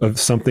do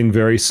something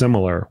very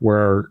similar,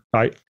 where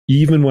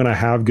even when I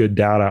have good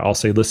data, I'll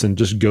say, listen,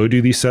 just go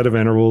do these set of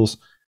intervals,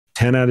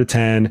 10 out of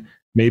 10.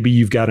 Maybe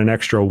you've got an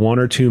extra 1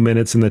 or 2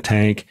 minutes in the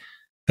tank.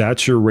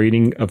 That's your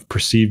rating of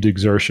perceived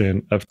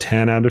exertion of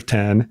 10 out of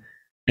 10.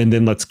 And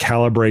then let's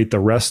calibrate the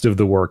rest of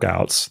the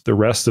workouts, the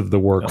rest of the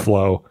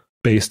workflow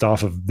based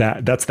off of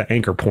that. That's the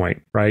anchor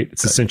point, right?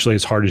 It's essentially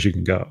as hard as you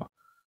can go.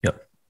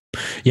 Yep.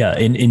 Yeah.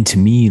 And to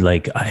me,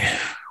 like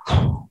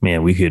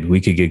man, we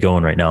could get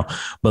going right now,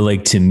 but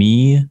like, to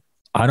me,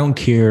 I don't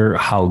care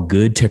how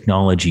good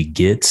technology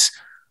gets.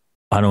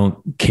 I don't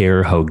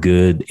care how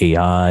good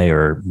AI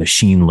or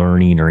machine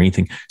learning or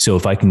anything. So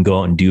if I can go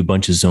out and do a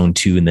bunch of zone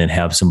 2 and then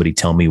have somebody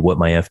tell me what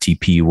my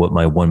FTP, what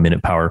my 1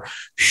 minute power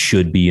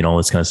should be and all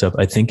this kind of stuff,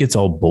 I think it's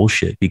all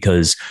bullshit,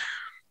 because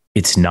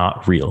it's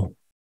not real.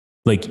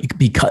 Like,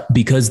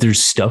 because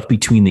there's stuff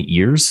between the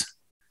ears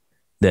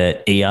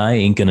that AI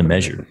ain't going to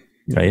measure.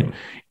 Right.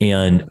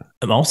 And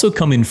I'm also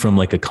coming from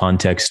like a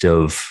context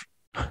of,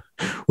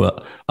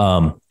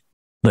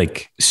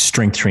 like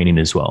strength training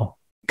as well,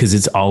 because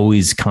it's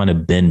always kind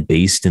of been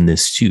based in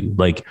this too.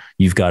 Like,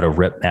 you've got a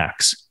rep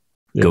max,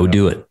 go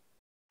do it,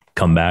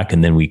 come back.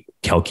 And then we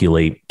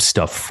calculate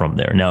stuff from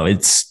there. Now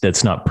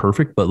that's not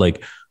perfect, but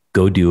like,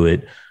 go do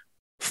it,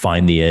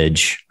 find the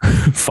edge,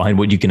 find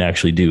what you can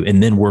actually do,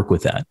 and then work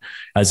with that,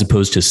 as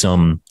opposed to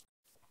something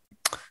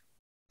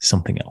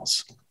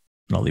else.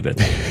 And I'll leave it at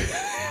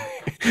that.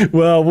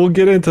 Well, we'll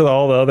get into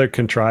all the other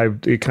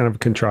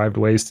contrived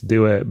ways to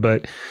do it,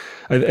 but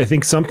I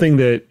think something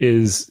that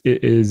is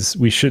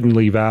we shouldn't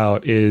leave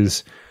out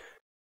is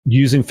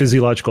using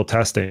physiological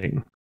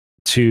testing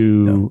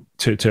to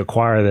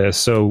acquire this.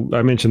 So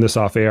I mentioned this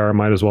off air. I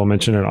might as well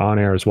mention it on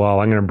air as well.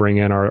 I'm going to bring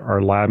in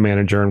our lab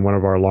manager and one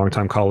of our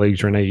longtime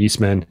colleagues, Renee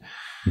Eastman,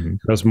 who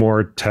has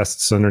more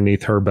tests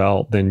underneath her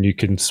belt than you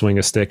can swing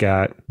a stick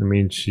at. I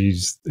mean,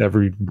 she's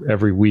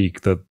every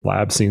week the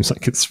lab seems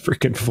like it's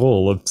freaking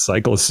full of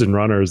cyclists and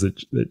runners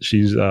that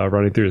she's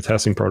running through the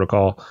testing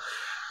protocol.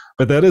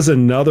 But that is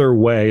another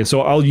way.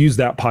 So I'll use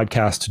that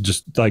podcast to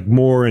just like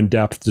more in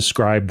depth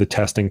describe the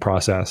testing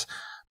process.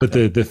 But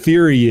the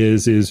theory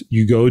is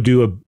you go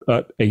do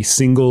a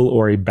single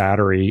or a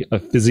battery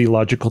of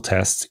physiological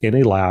tests in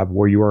a lab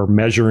where you are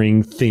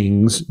measuring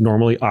things,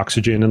 normally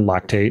oxygen and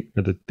lactate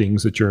are the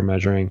things that you're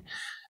measuring.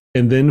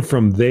 And then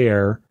from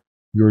there,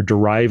 you're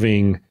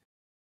deriving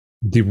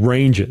the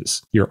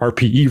ranges, your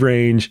RPE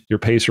range, your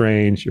pace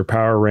range, your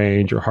power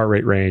range, your heart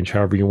rate range,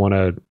 however you want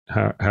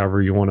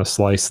to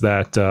slice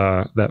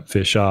that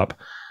fish up.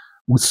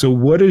 So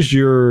what is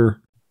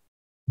your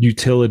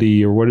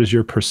utility or what is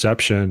your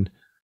perception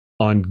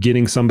on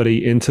getting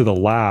somebody into the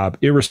lab,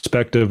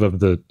 irrespective of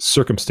the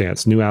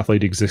circumstance, new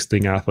athlete,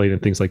 existing athlete,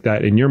 and things like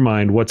that? In your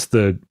mind, what's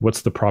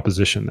the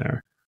proposition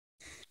there?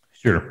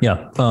 Sure.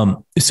 Yeah.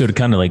 So to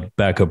kind of like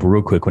back up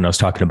real quick, when I was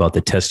talking about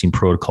the testing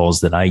protocols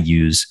that I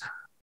use,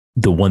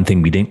 the one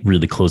thing we didn't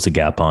really close the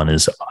gap on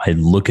is I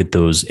look at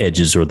those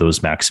edges or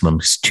those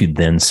maximums to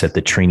then set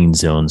the training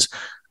zones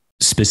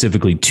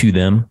specifically to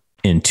them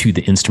and to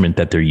the instrument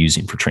that they're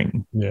using for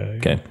training. Yeah.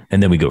 Okay.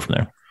 And then we go from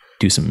there,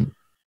 do some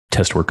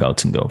test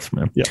workouts and go from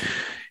there. Yeah.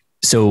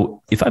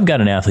 So if I've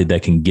got an athlete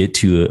that can get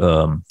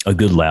to a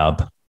good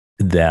lab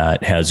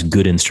that has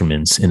good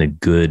instruments and a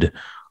good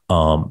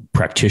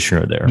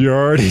practitioner there. You're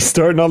already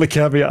starting on the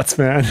caveats,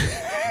 man.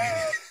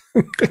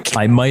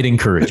 I might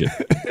encourage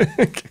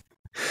it.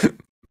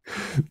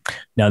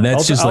 Now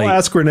I'll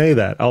ask Renee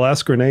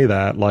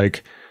that.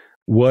 Like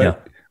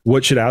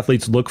what should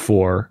athletes look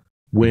for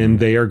when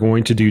they are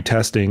going to do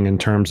testing in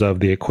terms of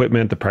the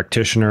equipment, the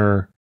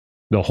practitioner,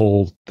 the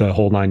whole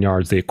 9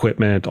 yards, the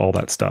equipment, all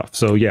that stuff.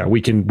 So yeah, we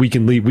can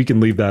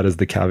leave that as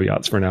the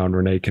caveats for now, and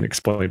Renee can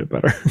explain it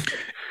better.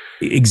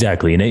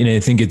 Exactly. And I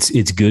think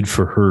it's good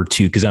for her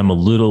too, because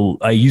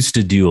I used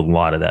to do a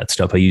lot of that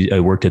stuff. I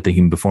worked at the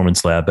Human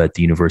Performance Lab at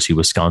the University of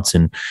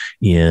Wisconsin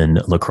in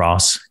La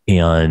Crosse,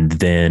 and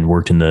then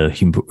worked in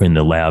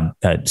the lab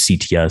at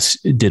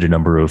CTS, did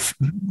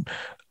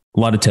a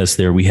lot of tests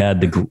there. We had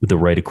the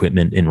right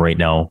equipment. And right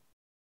now,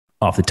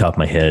 off the top of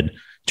my head,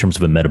 in terms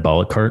of a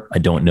metabolic cart, I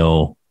don't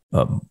know,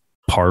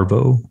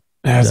 Parvo.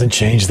 It hasn't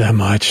changed that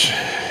much.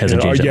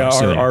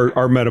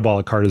 Our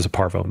metabolic cart is a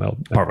Parvo.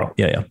 Parvo.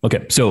 Yeah.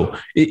 Okay. So,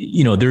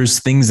 there's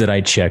things that I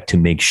check to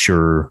make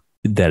sure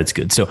that it's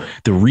good. So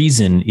the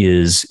reason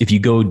is if you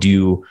go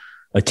do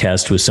a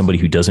test with somebody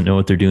who doesn't know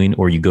what they're doing,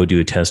 or you go do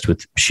a test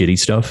with shitty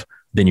stuff,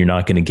 then you're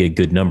not going to get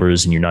good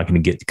numbers and you're not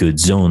going to get good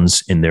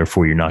zones. And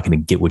therefore you're not going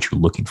to get what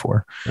you're looking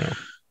for. Yeah.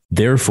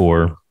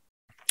 Therefore,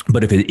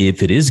 but if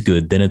it is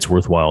good, then it's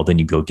worthwhile. Then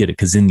you go get it.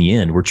 Because in the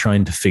end, we're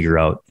trying to figure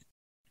out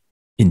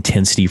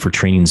intensity for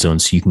training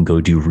zones so you can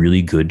go do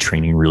really good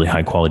training, really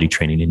high quality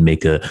training, and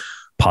make a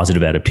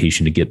positive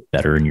adaptation to get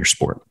better in your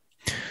sport.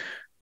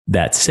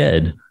 That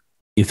said,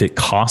 if it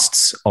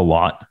costs a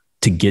lot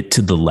to get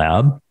to the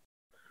lab,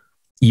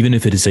 even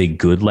if it is a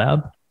good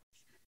lab,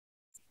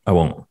 I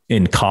won't.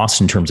 And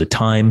cost in terms of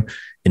time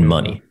and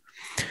money.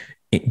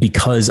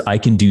 Because I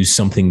can do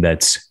something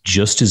that's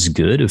just as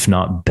good, if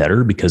not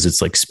better, because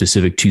it's like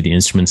specific to the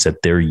instruments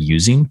that they're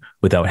using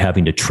without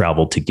having to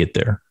travel to get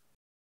there.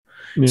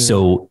 Yeah.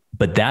 So,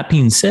 but that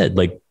being said,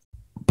 like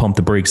pump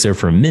the brakes there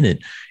for a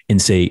minute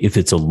and say, if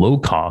it's a low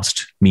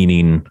cost,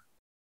 meaning,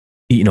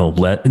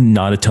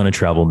 not a ton of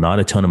travel, not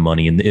a ton of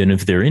money. And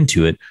if they're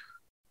into it,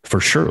 for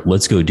sure,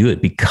 let's go do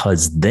it,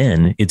 because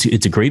then it's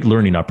a great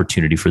learning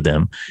opportunity for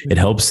them. It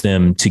helps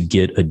them to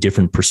get a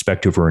different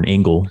perspective or an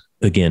angle.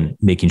 Again,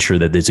 making sure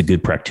that there's a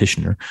good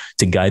practitioner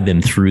to guide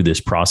them through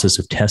this process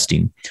of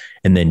testing.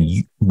 And then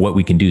what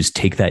we can do is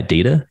take that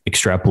data,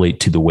 extrapolate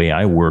to the way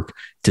I work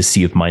to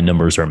see if my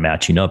numbers are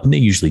matching up. And they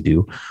usually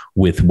do,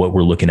 with what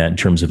we're looking at in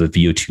terms of a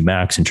VO2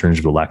 max, in terms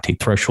of a lactate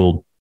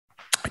threshold,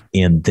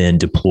 and then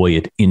deploy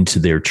it into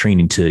their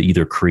training to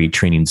either create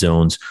training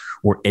zones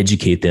or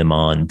educate them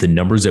on the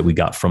numbers that we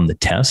got from the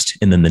test,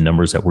 and then the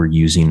numbers that we're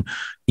using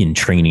in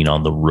training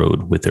on the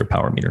road with their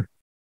power meter.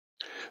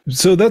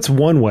 So that's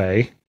one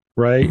way,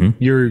 right?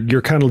 Mm-hmm.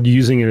 You're kind of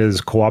using it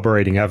as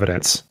corroborating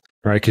evidence,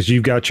 right? Because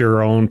you've got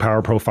your own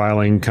power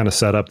profiling kind of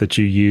setup that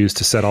you use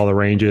to set all the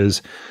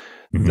ranges.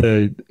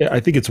 Mm-hmm. I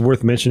think it's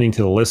worth mentioning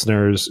to the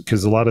listeners,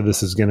 because a lot of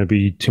this is going to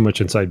be too much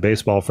inside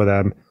baseball for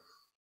them.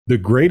 The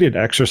graded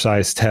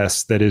exercise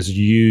test that is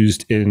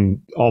used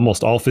in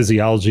almost all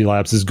physiology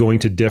labs is going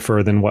to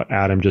differ than what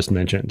Adam just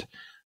mentioned.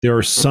 There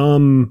are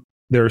some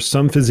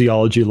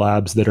physiology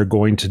labs that are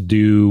going to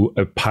do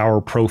a power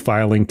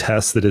profiling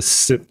test that is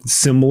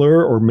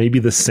similar or maybe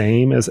the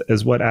same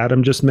as what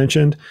Adam just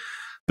mentioned.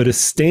 But a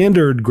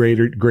standard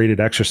graded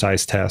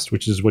exercise test,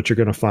 which is what you're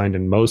going to find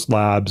in most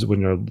labs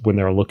when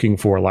they're looking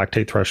for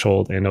lactate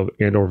threshold and or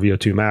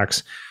VO2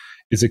 max,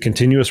 is a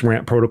continuous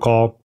ramp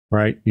protocol,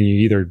 right? You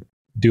either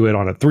do it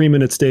on a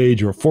 3-minute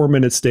stage or a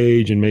 4-minute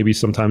stage, and maybe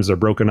sometimes they're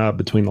broken up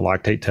between the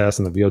lactate test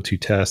and the VO2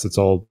 test. That's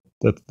all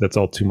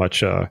too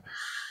much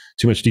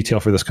detail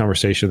for this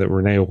conversation that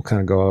Renee will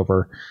kind of go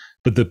over.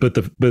 But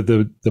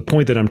the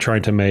point that I'm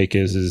trying to make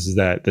is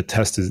that the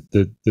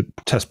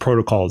test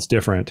protocol is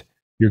different.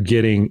 You're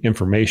getting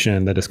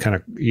information that is kind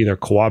of either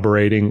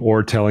corroborating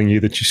or telling you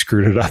that you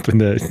screwed it up from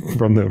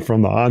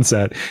the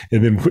onset,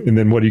 and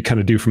then what do you kind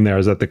of do from there?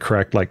 Is that the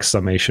correct like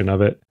summation of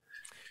it?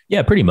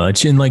 Yeah, pretty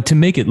much. And like to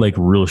make it like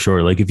real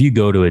short, like if you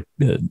go to it,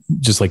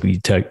 just like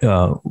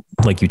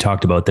like you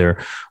talked about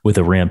there with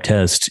a ramp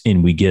test,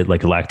 and we get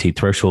like a lactate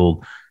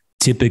threshold,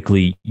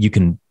 typically you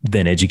can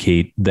then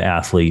educate the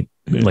athlete,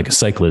 like a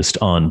cyclist,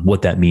 on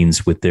what that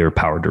means with their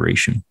power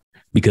duration,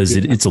 because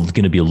it's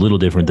going to be a little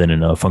different than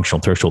in a functional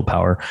threshold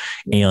power.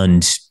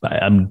 And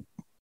I'm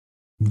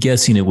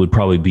guessing it would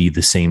probably be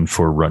the same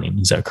for running.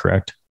 Is that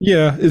correct?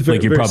 Yeah. It's very,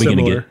 like you're probably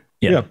going to get.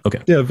 Yeah.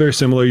 Okay. Yeah. Very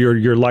similar.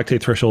 Your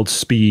lactate threshold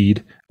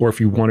speed, or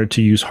if you wanted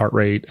to use heart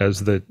rate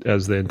as the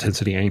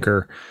intensity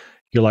anchor,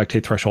 your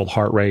lactate threshold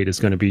heart rate is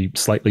going to be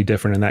slightly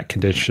different in that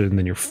condition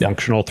than your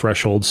functional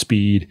threshold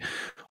speed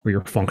or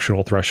your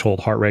functional threshold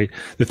heart rate.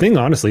 The thing,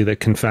 honestly,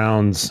 that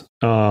confounds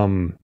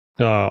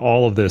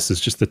all of this is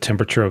just the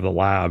temperature of the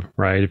lab,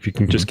 right? If you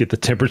can just get the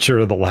temperature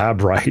of the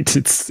lab right,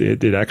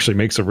 it actually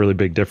makes a really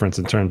big difference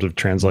in terms of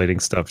translating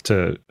stuff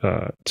to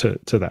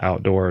the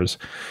outdoors.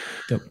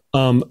 Yep.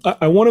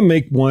 I want to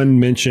make one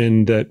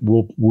mention that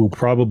we'll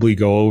probably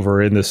go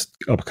over in this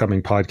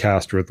upcoming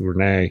podcast with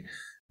Renee.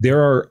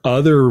 There are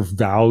other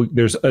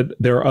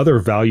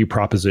value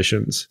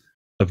propositions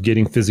of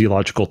getting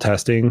physiological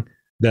testing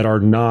that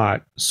are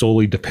not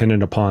solely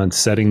dependent upon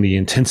setting the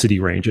intensity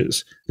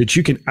ranges, that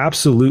you can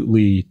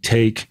absolutely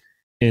take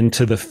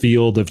into the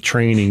field of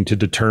training to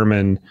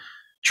determine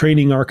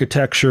training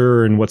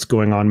architecture and what's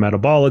going on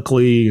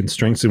metabolically and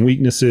strengths and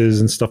weaknesses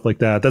and stuff like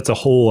that. That's a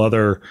whole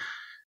other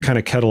kind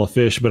of kettle of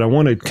fish, but I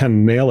want to kind of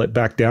nail it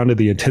back down to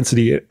the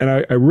intensity. And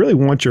I really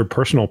want your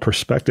personal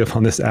perspective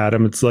on this,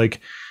 Adam. It's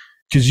like,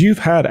 because you've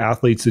had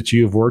athletes that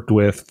you've worked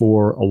with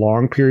for a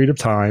long period of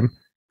time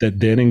that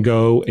then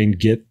go and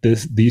get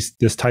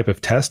this type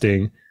of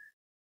testing.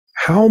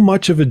 How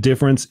much of a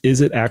difference is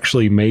it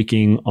actually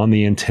making on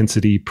the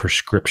intensity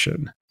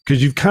prescription?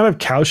 Because you've kind of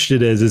couched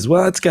it as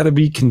well, it's got to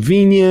be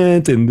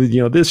convenient, and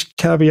this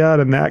caveat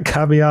and that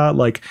caveat.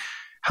 Like,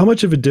 how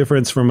much of a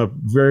difference from a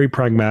very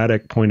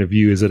pragmatic point of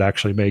view is it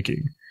actually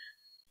making?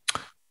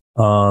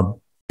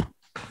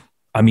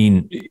 I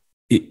mean,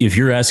 if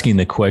you're asking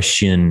the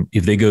question,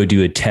 if they go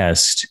do a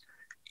test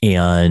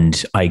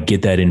and I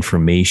get that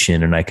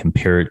information and I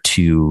compare it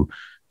to,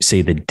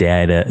 say, the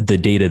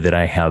data that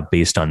I have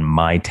based on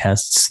my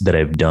tests that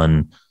I've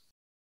done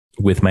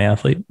with my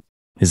athlete,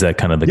 is that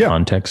kind of the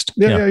context?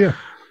 Yeah.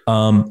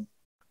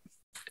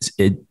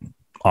 It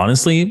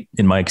honestly,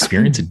 in my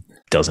experience, it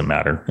doesn't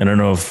matter. I don't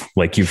know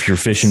if you're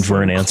fishing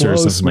for an answer or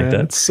something like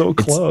that. It's so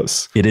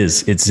close. It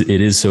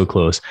is so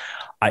close.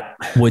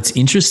 What's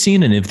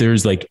interesting, and if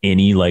there's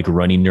any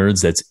running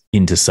nerds that's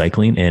into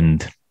cycling,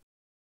 and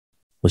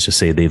let's just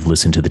say they've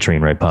listened to the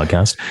Train Right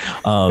podcast,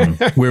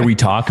 where we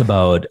talk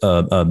about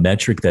a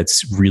metric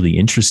that's really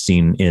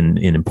interesting and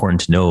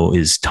important to know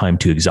is time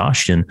to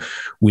exhaustion,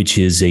 which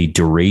is a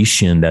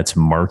duration that's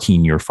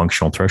marking your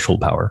functional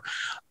threshold power,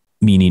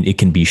 meaning it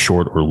can be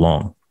short or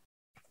long.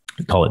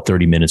 Call it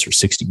 30 minutes or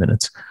 60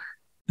 minutes.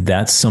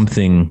 That's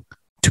something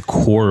to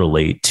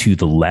correlate to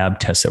the lab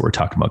tests that we're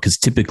talking about. Because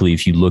typically,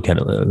 if you look at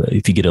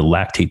if you get a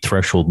lactate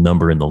threshold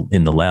number in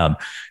the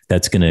lab,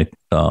 that's going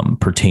to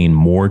pertain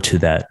more to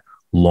that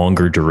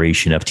longer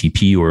duration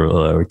FTP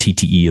or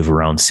TTE of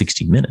around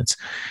 60 minutes.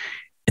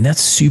 And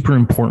that's super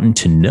important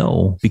to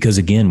know, because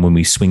again, when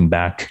we swing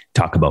back,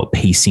 talk about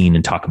pacing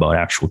and talk about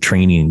actual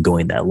training and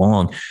going that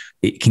long,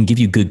 it can give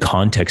you good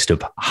context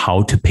of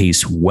how to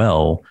pace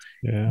well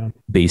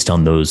based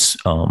on those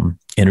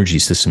energy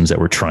systems that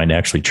we're trying to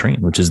actually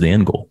train, which is the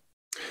end goal.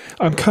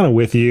 I'm kind of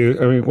with you.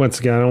 I mean, once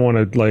again, I don't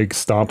want to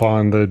stomp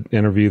on the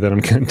interview that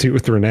I'm going to do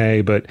with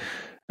Renee, but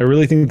I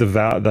really think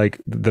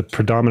the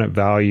predominant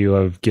value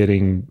of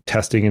getting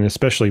testing, and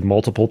especially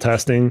multiple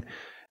testing,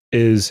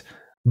 is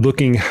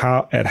looking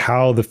at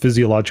how the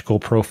physiological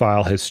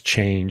profile has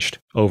changed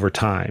over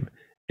time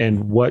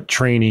and what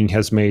training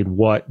has made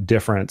what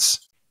difference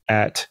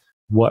at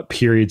what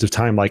periods of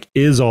time.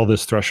 Is all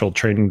this threshold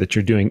training that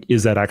you're doing,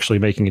 is that actually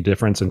making a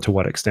difference, and to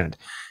what extent?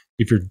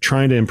 If you're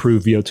trying to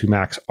improve VO2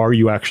 max, are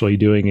you actually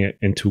doing it,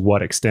 and to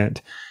what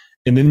extent?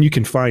 And then you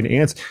can find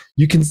answers.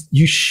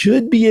 You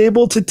should be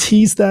able to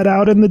tease that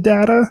out in the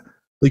data.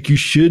 You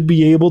should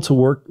be able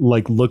to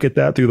look at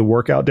that through the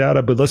workout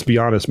data. But let's be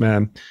honest,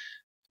 man,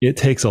 it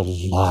takes a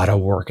lot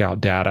of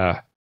workout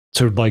data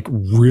to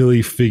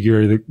really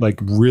figure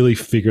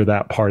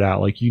that part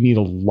out. You need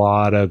a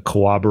lot of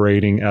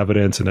corroborating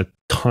evidence and a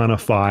ton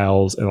of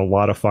files and a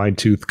lot of fine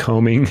tooth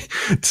combing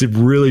to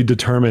really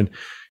determine,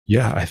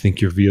 yeah, I think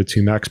your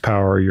VO2 max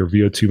power, your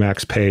VO2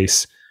 max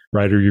pace,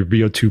 right, or your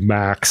VO2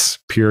 max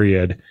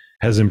period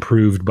has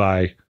improved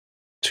by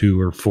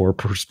 2 or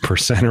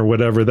 4% or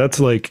whatever. That's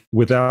like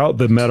without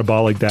the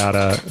metabolic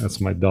data. That's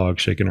my dog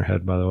shaking her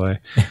head, by the way.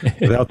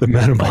 Without the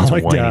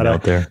metabolic data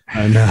out there.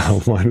 I know.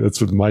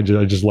 That's what I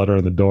just let her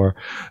in the door.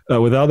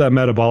 Without that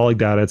metabolic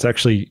data, it's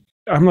actually,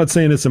 I'm not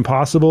saying it's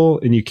impossible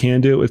and you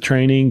can do it with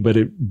training, but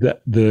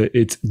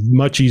it's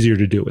much easier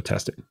to do it with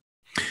testing.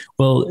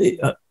 Well,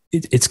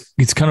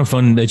 it's kind of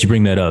fun that you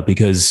bring that up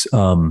because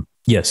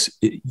yes,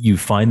 you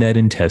find that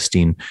in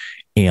testing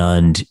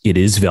and it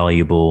is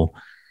valuable.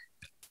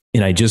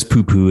 And I just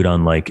poo-pooed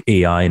on like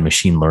AI and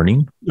machine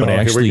learning, but I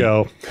actually,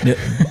 here we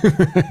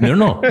go.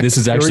 no, this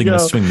is actually going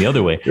to swing the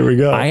other way. Here we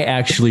go. I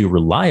actually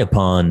rely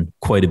upon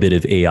quite a bit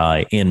of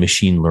AI and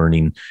machine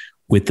learning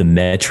with the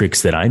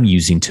metrics that I'm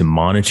using to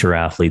monitor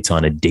athletes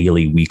on a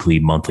daily, weekly,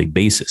 monthly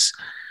basis.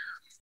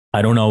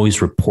 I don't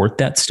always report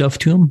that stuff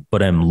to them,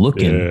 but I'm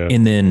looking. Yeah.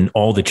 And then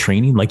all the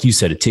training, like you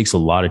said, it takes a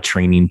lot of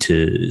training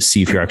to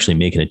see if you're actually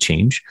making a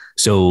change.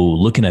 So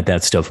looking at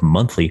that stuff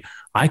monthly,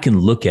 I can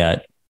look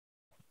at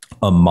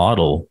a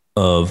model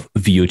of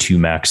VO2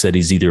 max that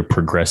is either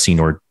progressing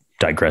or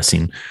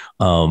digressing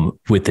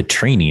with the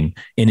training.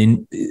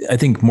 And I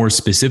think more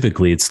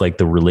specifically, it's like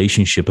the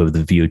relationship of the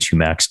VO2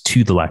 max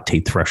to the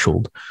lactate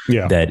threshold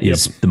that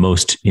is the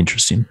most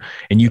interesting.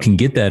 And you can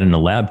get that in a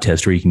lab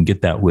test, or you can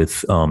get that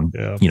with,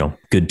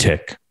 good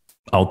tech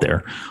out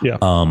there. Yeah.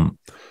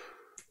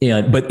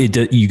 But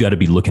you got to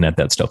be looking at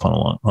that stuff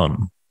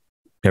on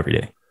every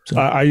day. So.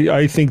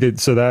 I think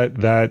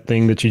that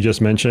thing that you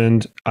just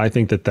mentioned, I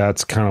think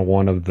that's kind of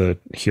one of the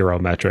hero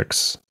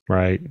metrics,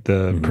 right?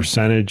 The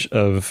percentage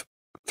of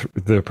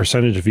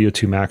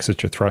VO2 max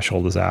that your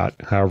threshold is at,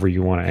 however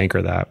you want to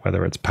anchor that,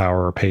 whether it's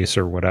power or pace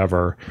or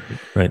whatever.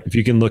 Right. If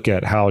you can look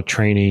at how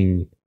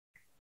training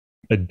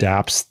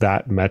adapts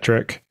that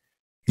metric,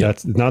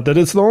 that's not that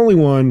it's the only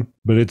one,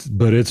 but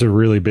it's a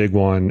really big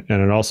one,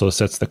 and it also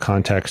sets the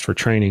context for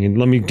training. And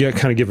let me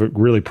give a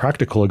really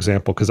practical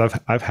example, because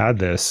I've had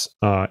this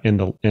in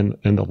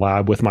the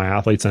lab with my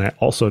athletes, and I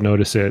also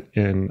notice it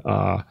in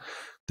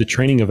the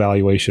training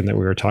evaluation that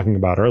we were talking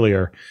about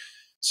earlier.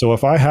 So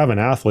if I have an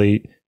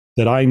athlete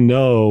that I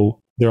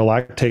know their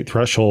lactate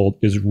threshold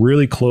is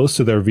really close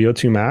to their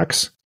VO2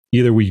 max,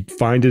 either we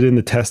find it in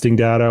the testing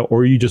data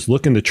or you just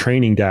look in the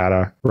training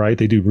data, right?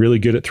 They do really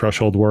good at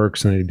threshold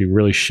works and they do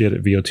really shit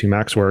at VO2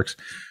 max works.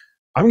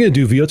 I'm going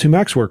to do VO2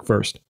 max work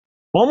first,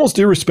 almost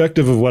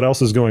irrespective of what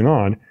else is going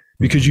on,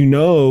 because you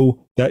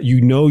know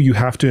you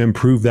have to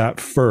improve that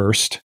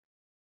first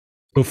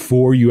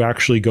before you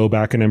actually go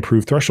back and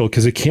improve threshold,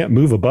 because it can't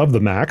move above the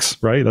max,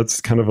 right?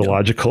 That's kind of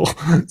illogical.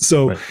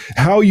 So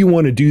how you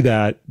want to do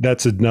that,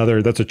 that's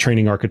a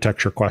training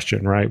architecture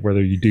question, right?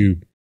 Whether you do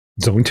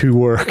zone 2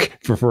 work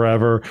for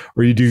forever,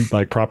 or you do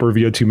like proper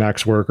VO2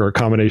 max work, or a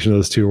combination of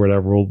those two, or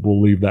whatever.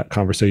 We'll leave that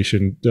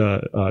conversation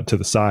to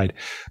the side.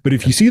 But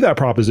if you see that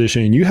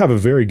proposition, you have a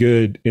very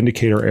good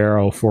indicator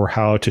arrow for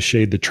how to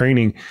shade the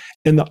training.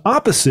 And the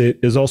opposite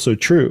is also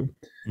true.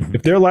 Mm-hmm.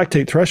 If their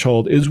lactate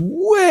threshold is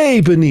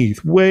way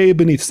beneath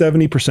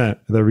 70%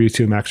 of their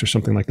VO2 max or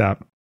something like that,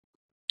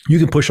 you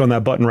can push on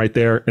that button right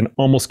there and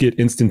almost get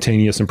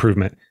instantaneous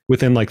improvement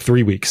within like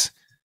 3 weeks.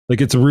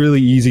 Like, it's a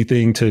really easy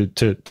thing to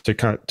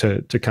kind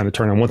of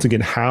turn on. Once again,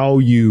 how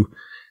you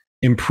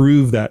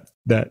improve that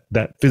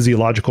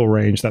physiological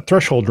range, that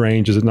threshold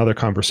range, is another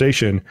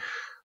conversation.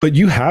 But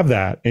you have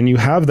that, and you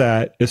have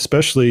that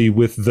especially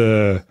with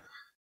the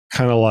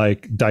kind of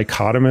like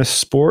dichotomous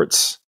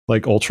sports.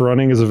 Like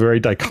ultrarunning is a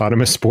very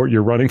dichotomous sport.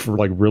 You're running for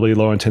like really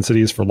low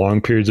intensities for long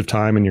periods of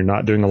time, and you're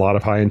not doing a lot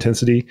of high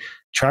intensity.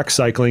 Track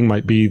cycling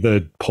might be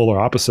the polar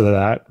opposite of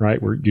that,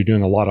 right? Where you're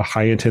doing a lot of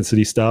high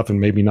intensity stuff and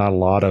maybe not a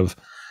lot of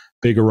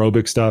big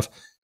aerobic stuff.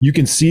 You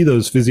can see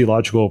those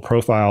physiological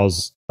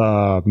profiles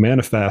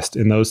manifest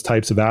in those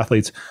types of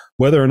athletes,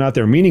 whether or not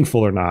they're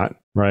meaningful or not,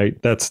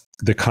 right? That's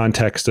the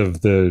context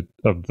of the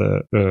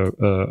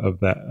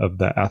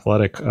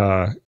athletic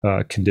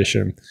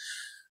condition.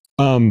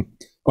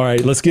 All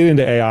right, let's get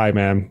into AI,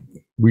 man.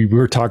 We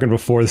were talking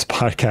before this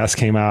podcast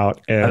came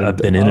out, and I've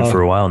been in it for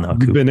a while now.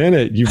 You've been in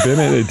it,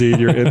 dude.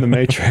 You're in the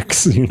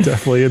matrix. You're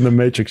definitely in the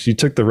matrix. You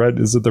took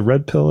is it the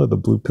red pill or the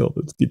blue pill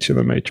that gets you in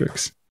the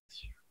matrix?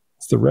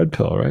 It's the red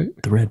pill, right?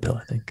 The red pill,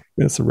 I think.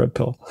 Yeah, it's the red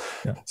pill.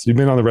 Yeah. So you've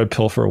been on the red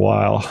pill for a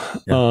while.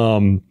 Yeah.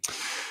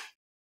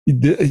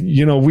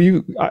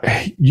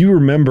 You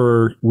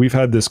remember we've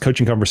had this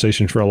coaching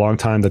conversation for a long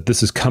time that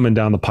this is coming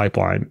down the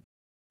pipeline,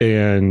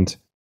 and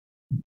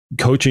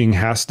coaching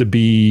has to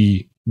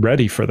be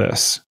ready for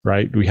this,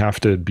 right? We have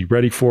to be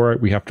ready for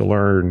it. We have to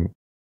learn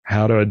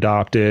how to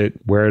adopt it,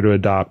 where to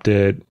adopt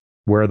it,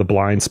 where the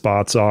blind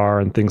spots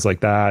are, and things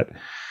like that.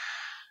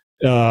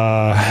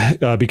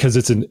 Because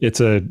it's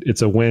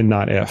a when,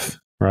 not if,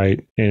 right?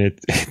 And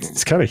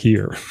it's kind of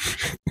here,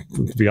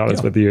 to be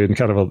honest with you, in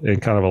kind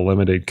of a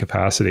limited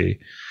capacity.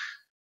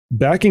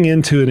 Backing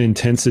into an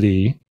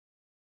intensity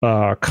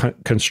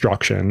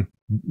construction,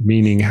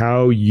 meaning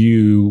how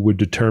you would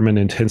determine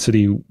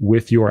intensity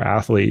with your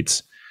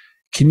athletes.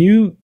 Can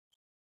you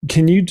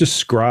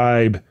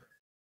describe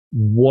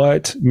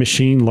what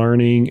machine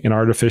learning and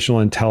artificial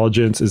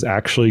intelligence is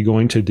actually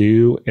going to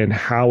do and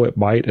how it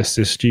might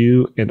assist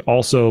you, and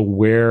also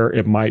where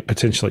it might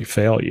potentially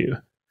fail you?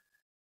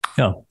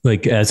 Yeah.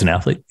 Like as an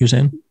athlete, you're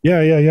saying?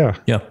 Yeah.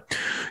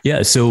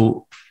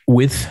 So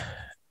with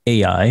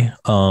AI,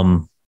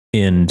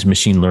 and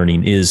machine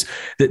learning is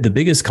the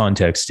biggest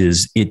context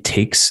is it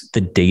takes the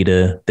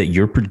data that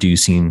you're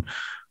producing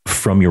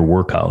from your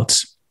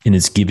workouts and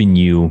it's giving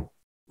you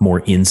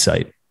more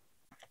insight,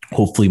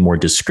 hopefully more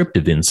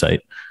descriptive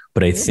insight.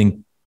 But I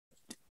think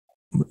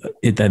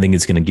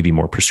it's going to give you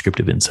more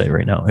prescriptive insight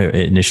right now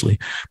initially,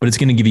 but it's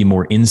going to give you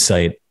more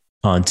insight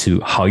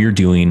onto how you're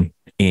doing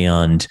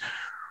and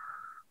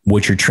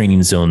what your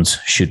training zones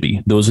should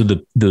be. Those are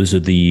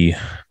the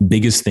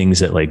biggest things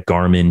that like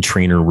Garmin,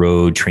 Trainer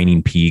Road,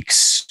 Training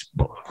Peaks,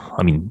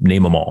 I mean,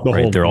 name them all,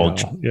 right? They're all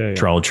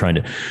trying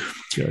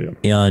to,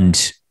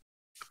 and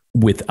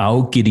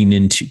without getting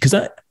into, cause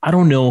I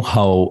don't know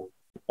how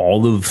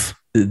all of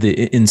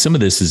and some of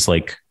this is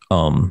like,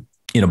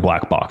 in a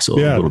black box a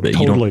little bit.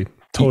 Totally.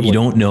 You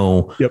don't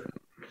know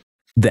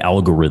the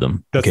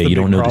algorithm. That's okay. The you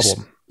don't know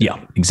problem.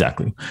 Yeah,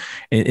 exactly.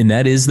 And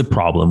that is the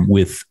problem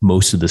with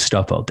most of the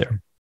stuff out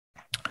there.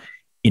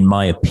 In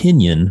my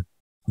opinion,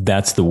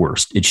 that's the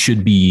worst. It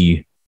should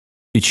be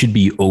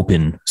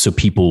open so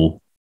people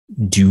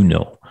do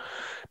know,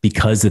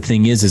 because the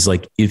thing is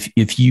like,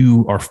 if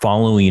you are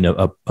following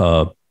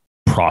a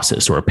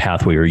process or a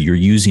pathway, or you're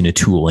using a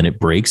tool and it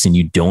breaks and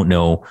you don't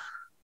know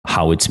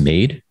how it's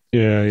made,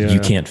 you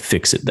can't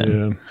fix it then.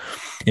 Yeah.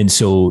 And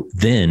so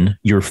then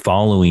you're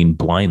following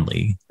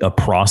blindly a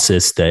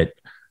process that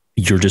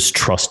you're just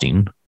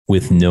trusting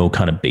with no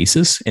kind of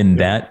basis. And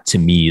that to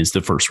me is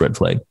the first red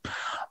flag.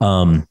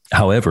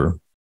 However,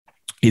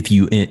 if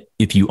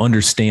you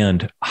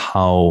understand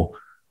how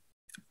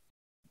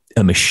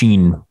a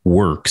machine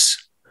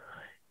works,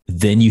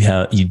 then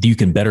you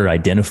can better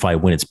identify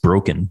when it's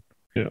broken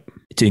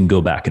and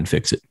go back and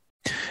fix it.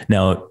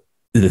 Now,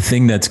 the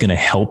thing that's going to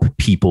help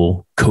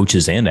people,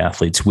 coaches and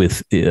athletes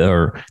with,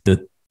 or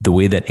the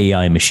way that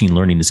AI and machine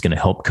learning is going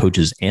to help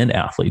coaches and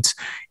athletes,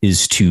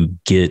 is to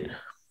get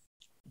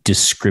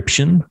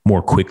description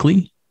more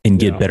quickly and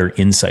get better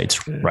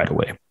insights right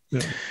away.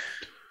 Yeah.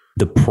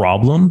 The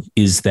problem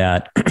is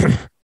that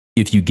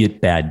if you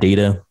get bad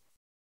data,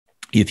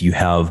 if you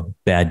have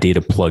bad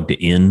data plugged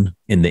in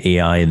the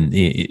AI and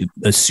it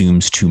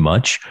assumes too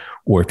much,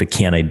 or if it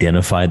can't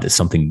identify that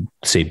something,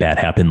 say, bad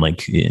happened,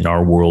 like in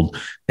our world,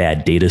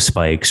 bad data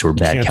spikes or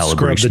bad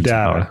calibration. Scrub the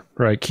data,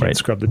 right? Can't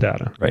scrub the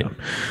data, right?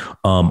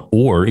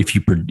 Or if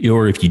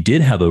you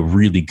did have a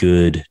really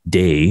good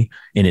day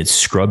and it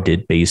scrubbed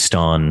it based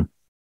on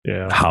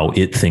how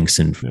it thinks,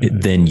 and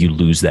then you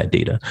lose that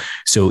data.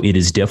 So it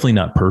is definitely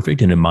not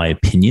perfect. And in my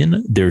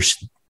opinion,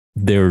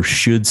 there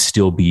should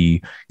still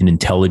be an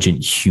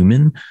intelligent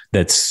human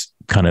that's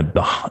kind of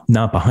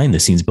not behind the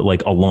scenes, but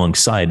like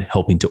alongside,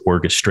 helping to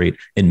orchestrate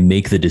and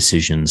make the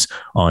decisions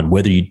on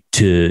whether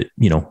to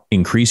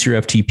increase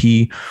your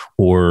FTP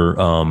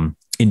or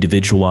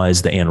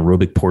individualize the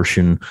anaerobic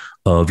portion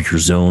of your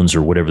zones,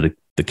 or whatever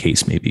the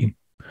case may be.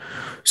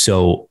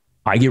 So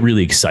I get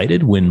really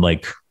excited when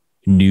like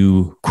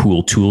new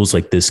cool tools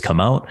like this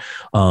come out.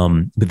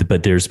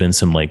 But there's been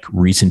some like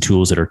recent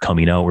tools that are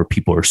coming out where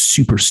people are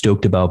super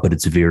stoked about, but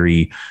it's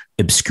very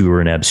obscure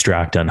and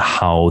abstract on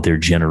how they're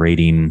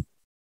generating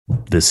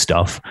this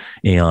stuff.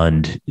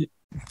 And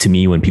to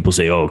me, when people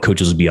say, "Oh,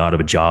 coaches will be out of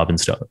a job and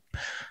stuff,"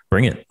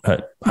 bring it. I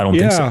don't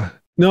think so.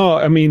 No,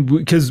 I mean,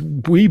 because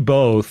we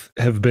both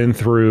have been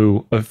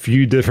through a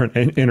few different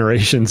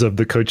iterations of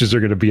the coaches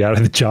are going to be out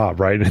of the job,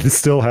 right? And it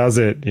still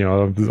hasn't,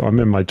 I'm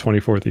in my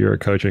 24th year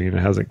of coaching and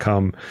it hasn't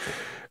come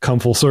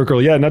full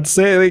circle yet. Not to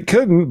say they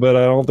couldn't, but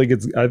I think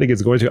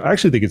it's going to. I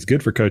actually think it's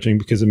good for coaching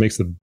because it makes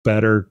it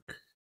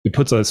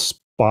puts a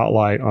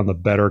spotlight on the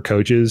better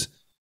coaches,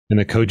 and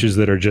the coaches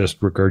that are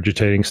just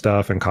regurgitating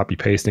stuff and copy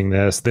pasting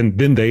this,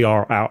 then they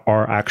are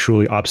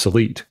actually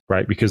obsolete,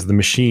 right? Because the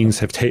machines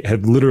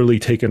have literally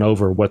taken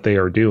over what they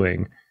are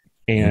doing,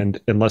 and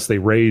unless they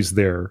raise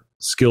their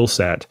skill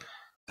set,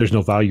 there's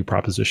no value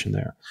proposition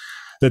there.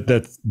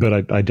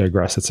 But I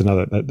digress. That's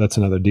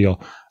another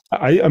deal.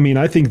 I mean,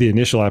 I think the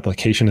initial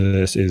application of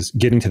this is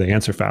getting to the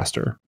answer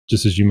faster,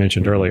 just as you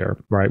mentioned earlier,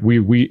 right?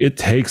 We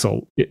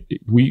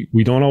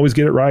don't always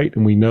get it right,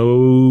 and we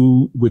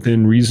know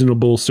within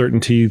reasonable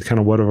certainty kind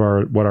of what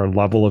our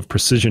level of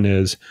precision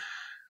is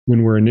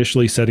when we're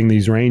initially setting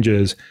these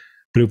ranges.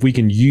 But if we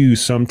can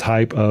use some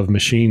type of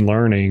machine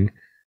learning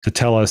to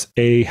tell us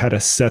how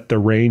to set the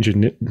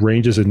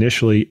ranges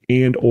initially,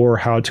 and or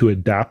how to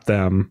adapt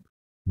them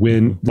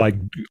when, like,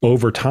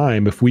 over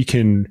time, if we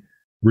can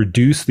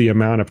reduce the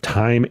amount of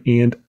time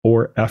and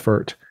or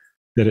effort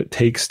that it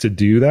takes to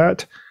do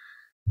that,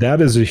 that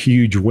is a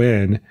huge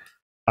win.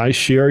 I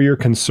share your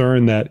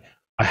concern that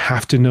I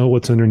have to know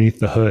what's underneath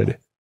the hood.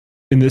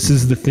 And this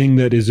is the thing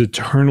that is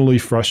eternally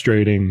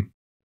frustrating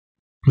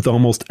with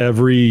almost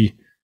everything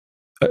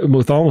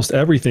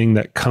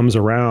that comes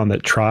around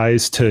that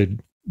tries to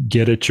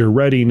get at your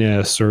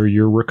readiness or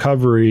your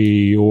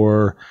recovery,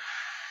 or,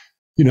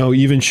 you know,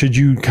 even should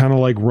you kind of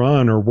like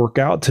run or work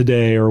out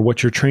today, or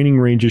what your training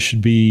ranges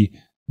should be.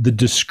 The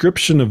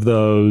description of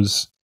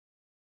those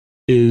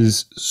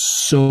is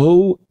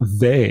so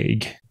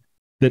vague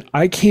that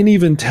I can't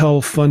even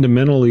tell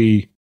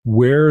fundamentally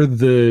where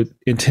the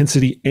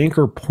intensity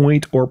anchor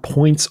point or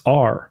points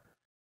are.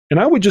 And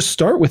I would just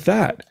start with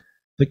that.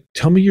 Like,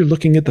 tell me you're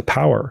looking at the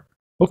power.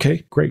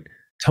 Okay, great.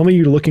 Tell me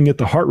you're looking at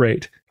the heart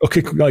rate.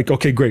 Okay,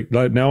 okay, great.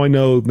 Now I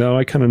know, now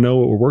I kind of know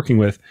what we're working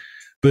with.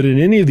 But in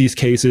any of these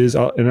cases,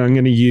 and I'm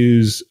going to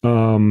use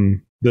the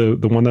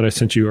one that I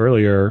sent you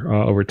earlier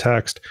over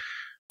text,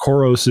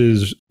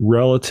 Koros's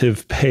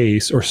relative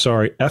pace, or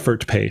sorry,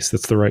 effort pace.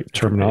 That's the right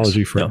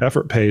terminology for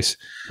effort pace.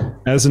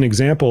 As an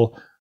example,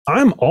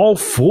 I'm all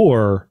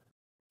for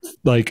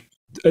like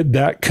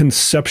that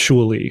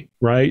conceptually,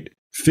 right?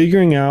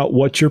 Figuring out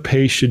what your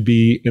pace should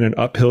be in an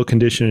uphill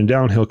condition and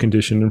downhill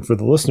condition. And for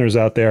the listeners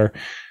out there,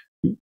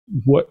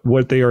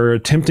 what they are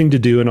attempting to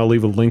do, and I'll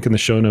leave a link in the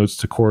show notes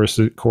to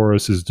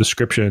Koros's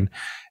description,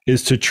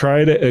 is to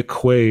try to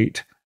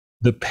equate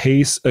the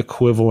pace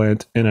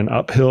equivalent in an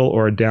uphill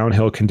or a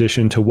downhill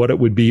condition to what it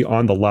would be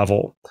on the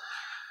level.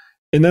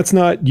 And that's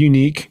not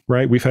unique,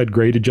 right? We've had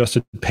grade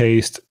adjusted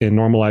pace and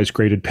normalized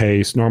graded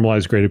pace.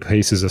 Normalized graded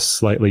pace is a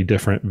slightly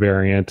different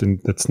variant, and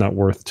that's not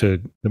worth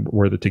it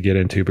to get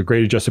into. But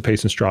grade adjusted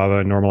pace in Strava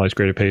and normalized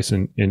graded pace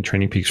in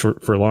Training Peaks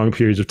for long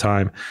periods of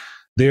time.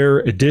 Their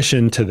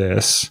addition to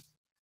this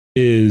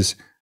is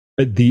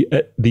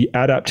the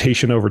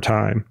adaptation over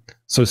time.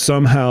 So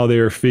somehow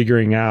they're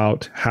figuring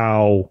out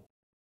how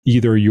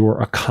either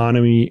your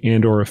economy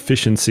and or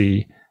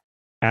efficiency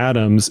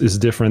Adam's is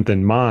different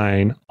than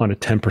mine on a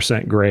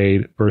 10%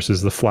 grade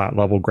versus the flat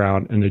level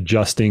ground, and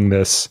adjusting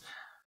this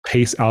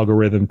pace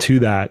algorithm to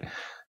that,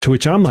 to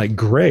which I'm like,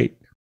 great,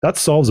 that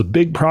solves a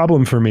big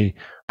problem for me,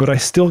 but I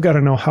still got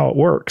to know how it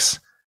works.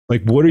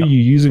 Like, what are you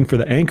using for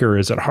the anchor?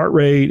 Is it heart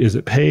rate? Is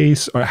it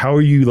pace? Or how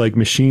are you like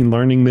machine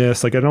learning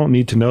this? Like, I don't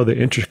need to know the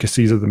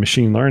intricacies of the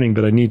machine learning,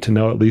 but I need to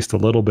know at least a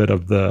little bit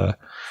of the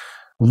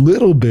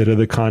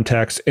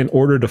context in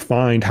order to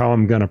find how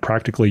I'm going to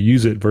practically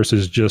use it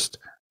versus just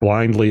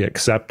blindly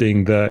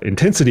accepting the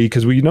intensity,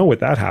 because we know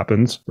what that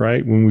happens,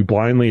 right? When we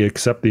blindly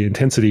accept the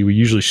intensity, we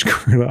usually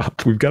screw it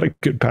up. We've got a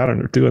good pattern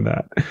of doing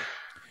that.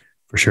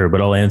 For sure.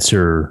 But I'll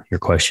answer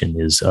your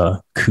question is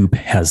Koop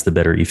has the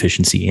better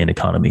efficiency and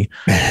economy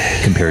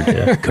compared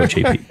to Coach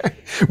AP.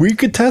 We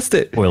could test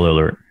it. Spoiler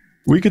alert.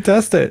 We could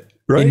test it,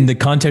 right? In the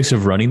context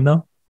of running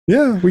though?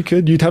 Yeah, we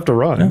could. You'd have to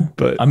run,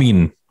 but I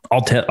mean,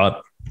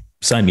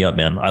 sign me up,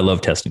 man. I love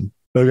testing.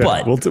 Okay,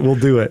 but we'll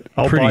do it.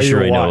 I'll pretty buy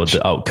sure you a I know watch.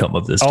 the outcome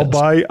of this. I'll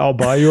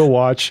buy you a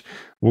watch.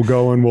 We'll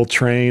go and we'll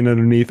train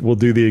underneath. We'll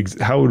do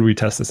how would we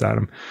test this,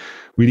 Adam?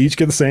 We'd each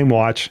get the same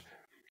watch.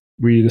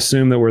 We'd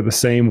assume that we're the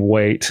same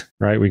weight,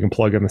 right? We can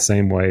plug in the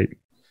same weight.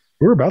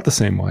 We're about the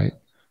same weight.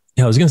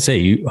 Yeah, I was going to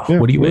say,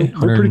 what do you weigh?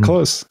 We're pretty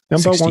close. I'm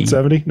about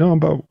 170. No, I'm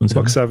about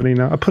 170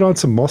 now. I put on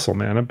some muscle,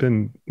 man. I've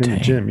been in the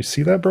gym. You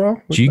see that,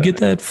 bro? Did you get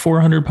that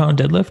 400-pound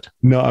deadlift?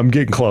 No, I'm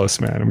getting close,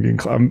 man. I'm getting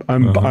close.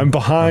 I'm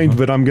behind,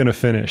 but I'm going to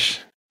finish.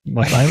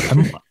 Like,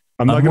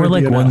 I'm not more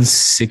like enough.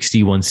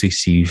 160,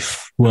 160.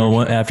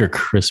 Well, after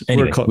Christmas.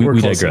 Anyway,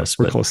 we digress.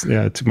 We're close.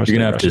 Yeah, too much. You're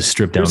going to have to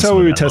strip down. Here's how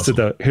we would test it,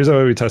 though. Here's how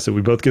we would test it.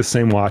 We both get the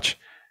same watch.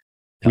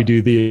 Yeah. We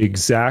do the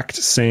exact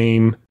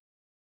same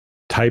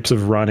types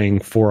of running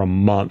for a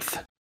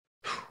month.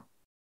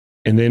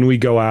 And then we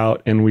go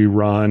out and we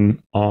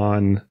run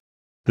on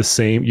the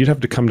same. You'd have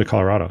to come to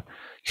Colorado.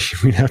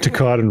 We'd have to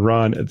go out and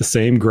run at the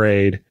same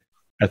grade,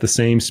 at the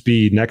same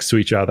speed next to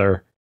each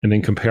other, and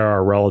then compare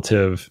our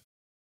relative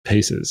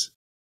paces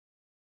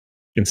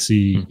and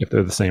see if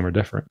they're the same or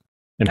different,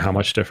 and how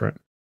much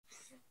different.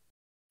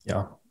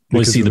 Yeah.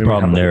 Well, see, the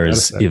problem there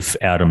is if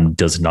Adam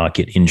does not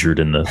get injured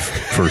in the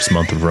first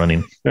month of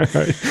running, right.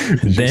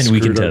 Then we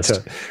can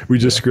test. We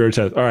just screw our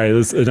test. All right,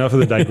 that's enough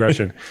of the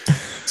digression.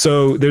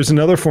 So there's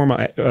another form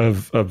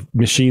of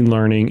machine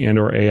learning and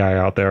or AI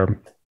out there,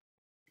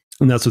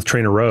 and that's with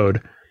Trainer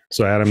Road.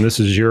 So Adam,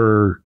 this is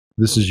your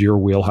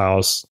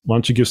wheelhouse. Why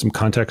don't you give some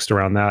context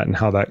around that and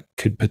how that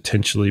could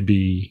potentially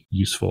be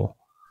useful?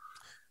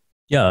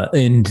 Yeah,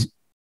 and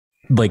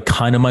like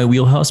kind of my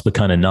wheelhouse, but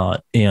kind of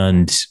not.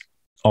 And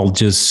I'll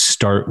just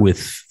start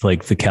with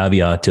like the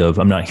caveat of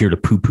I'm not here to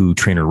poo-poo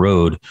Trainer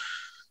Road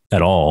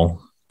at all.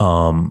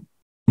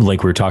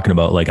 Like we're talking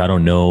about, like, I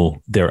don't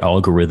know their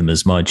algorithm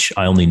as much.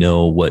 I only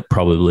know what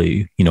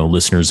probably,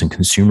 listeners and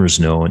consumers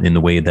know in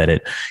the way that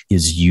it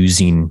is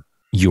using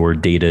your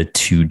data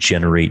to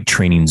generate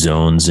training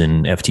zones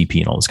and FTP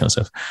and all this kind of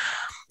stuff.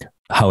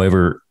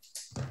 However,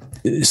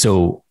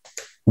 so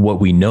what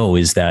we know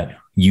is that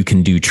you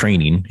can do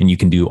training and you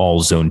can do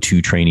all zone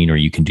 2 training, or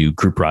you can do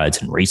group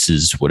rides and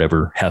races,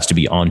 whatever has to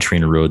be on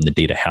Trainer Road, and the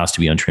data has to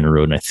be on Trainer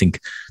Road. And I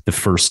think the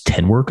first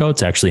 10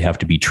 workouts actually have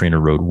to be Trainer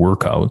Road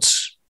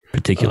workouts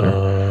particular.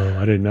 Oh,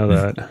 I didn't know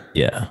that.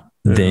 Yeah.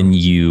 Then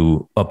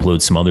you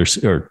upload some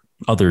others, or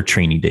other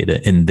training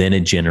data, and then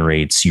it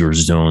generates your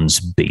zones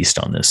based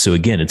on this. So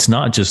again, it's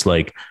not just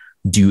like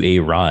do a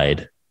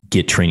ride,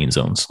 get training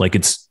zones. Like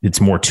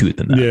it's more to it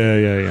than that.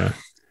 Yeah.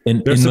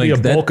 And there's to like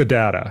be a bulk of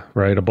data,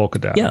 right? A bulk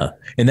of data. Yeah.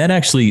 And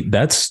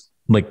that's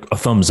like a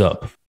thumbs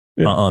up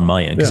on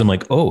my end. Cause I'm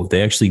like, oh,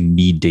 they actually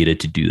need data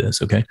to do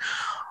this. Okay.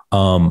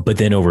 But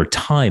then over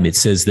time, it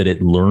says that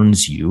it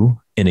learns you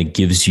and it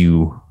gives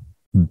you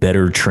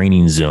better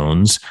training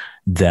zones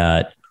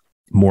that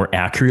more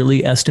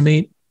accurately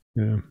estimate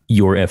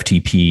your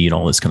FTP and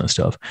all this kind of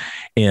stuff.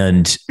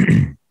 And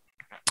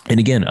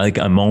again, like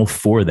I'm all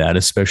for that,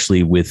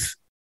 especially with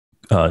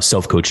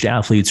self-coached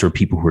athletes or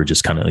people who are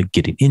just kind of like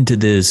getting into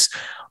this.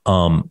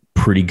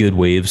 Pretty good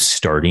way of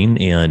starting.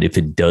 And if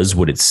it does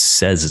what it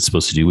says it's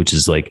supposed to do, which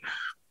is like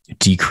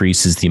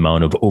decreases the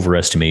amount of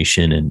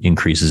overestimation and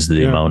increases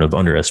the amount of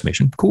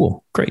underestimation.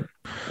 Cool. Great.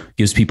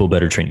 Gives people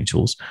better training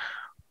tools.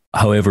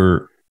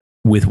 However,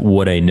 with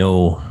what I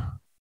know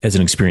as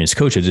an experienced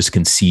coach, I just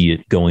can see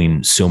it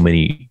going so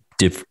many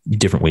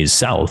different ways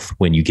south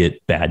when you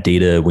get bad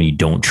data, when you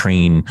don't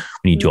train,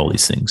 when you do all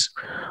these things.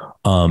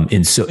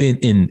 And so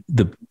in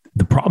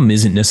the problem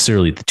isn't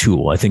necessarily the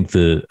tool. I think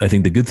the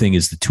good thing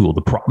is the tool.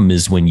 The problem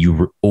is when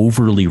you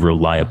overly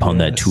rely upon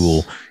that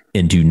tool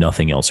and do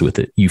nothing else with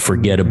it. You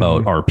forget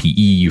about RPE,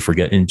 you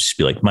forget and just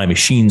be like, my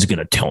machine's going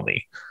to tell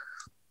me.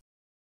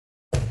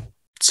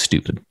 It's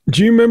stupid.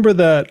 Do you remember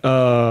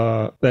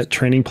that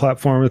training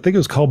platform? I think it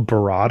was called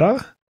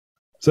Barada.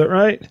 Is that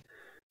right?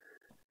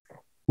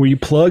 Where you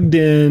plugged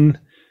in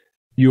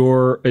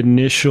your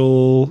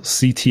initial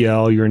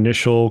CTL, your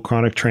initial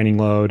chronic training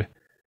load,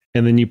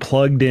 and then you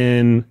plugged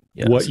in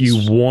what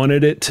you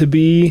wanted it to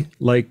be,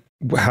 like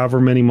however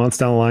many months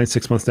down the line,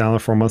 6 months down,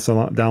 4 months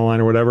down the line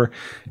or whatever.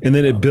 And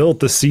then it built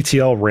the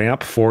CTL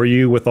ramp for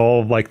you with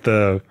all of like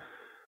the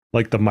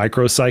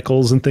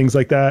microcycles and things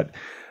like that.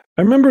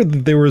 I remember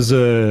that there was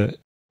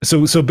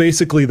so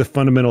basically the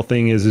fundamental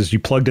thing is you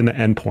plugged in the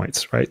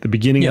endpoints, right? The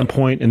beginning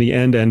endpoint and the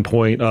end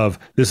endpoint of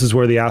this is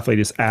where the athlete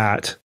is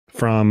at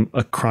from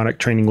a chronic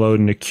training load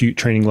and acute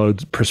training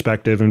load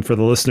perspective. And for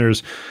the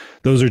listeners,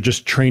 those are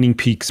just training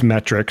peaks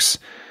metrics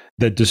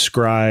that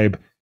describe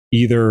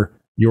either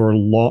your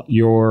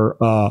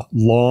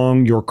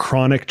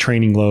chronic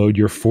training load,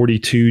 your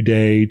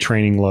 42-day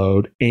training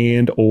load,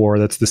 and or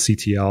that's the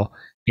CTL,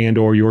 and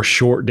or your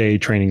short day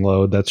training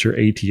load, that's your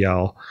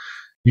ATL.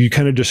 You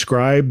kind of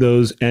describe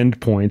those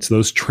endpoints,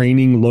 those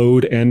training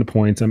load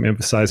endpoints. I'm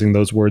emphasizing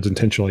those words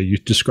intentionally. You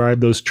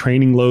describe those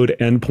training load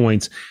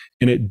endpoints,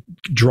 and it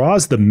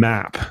draws the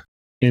map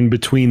in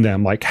between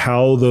them, like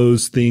how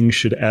those things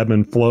should ebb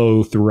and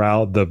flow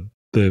throughout the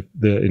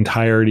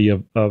entirety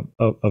of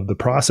the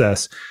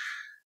process.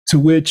 To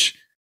which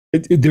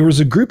there was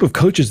a group of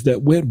coaches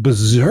that went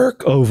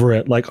berserk over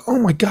it, like, "Oh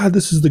my God,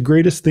 this is the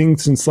greatest thing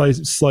since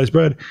sliced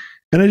bread."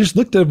 And I just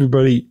looked at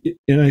everybody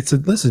and I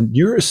said, listen,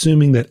 you're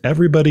assuming that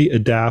everybody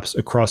adapts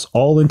across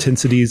all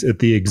intensities at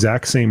the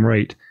exact same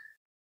rate.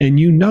 And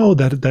you know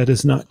that that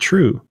is not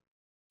true.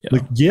 Yeah.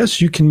 Like, yes,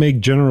 you can make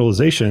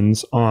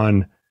generalizations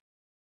on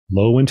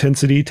low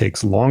intensity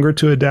takes longer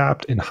to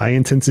adapt and high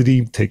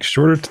intensity takes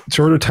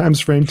shorter times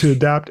frame to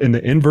adapt. And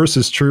the inverse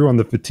is true on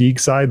the fatigue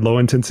side. Low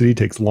intensity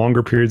takes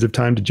longer periods of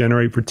time to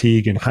generate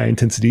fatigue, and high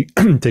intensity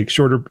takes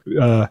shorter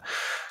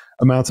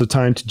amounts of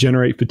time to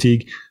generate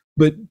fatigue.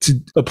 But to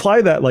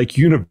apply that like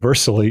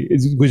universally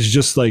was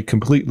just like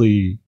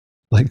completely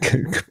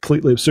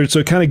absurd. So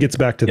it kind of gets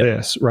back to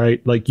this,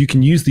 right? Like you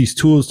can use these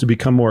tools to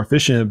become more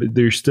efficient, but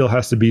there still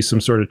has to be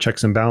some sort of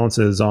checks and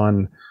balances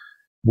on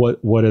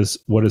what is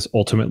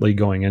ultimately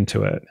going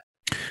into it.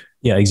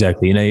 Yeah,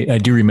 exactly. And I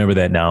do remember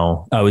that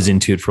now. I was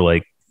into it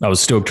I was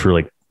stoked for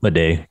like a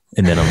day,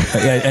 and then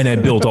I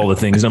built all the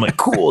things. And I'm like,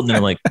 cool. And then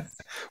I'm like,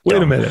 wait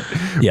a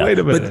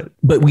minute.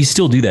 But we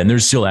still do that. And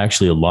there's still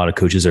actually a lot of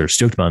coaches that are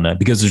stoked about that,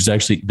 because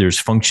there's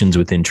functions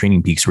within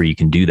Training Peaks where you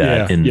can do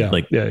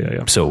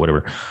that. So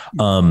whatever.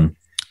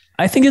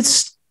 I think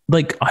it's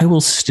like, I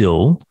will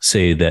still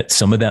say that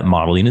some of that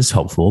modeling is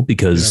helpful,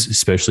 because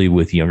especially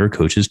with younger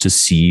coaches, to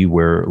see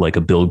where like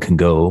a build can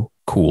go.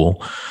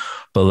 Cool.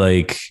 But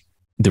like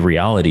the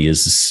reality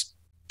is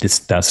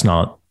it's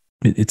not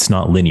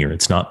linear.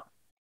 It's not,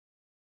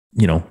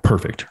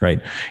 perfect.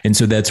 Right. And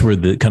so that's where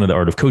the kind of the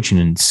art of coaching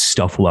and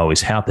stuff will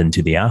always happen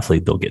to the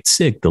athlete. They'll get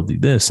sick, they'll do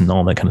this and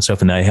all that kind of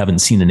stuff. And I haven't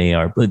seen an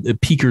AR,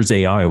 but Peaker's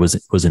AI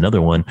was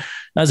another one.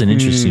 That's an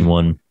interesting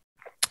one.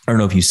 I don't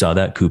know if you saw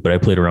that, Koop, but I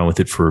played around with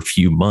it for a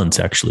few months.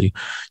 Actually,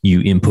 you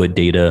input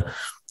data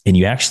and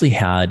you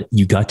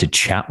got to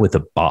chat with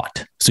a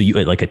bot. So you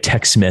had like a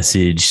text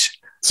message,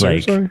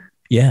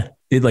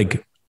 it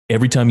like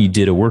every time you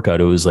did a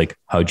workout, it was like,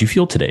 how'd you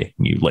feel today?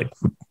 And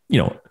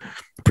you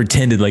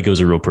pretended like it was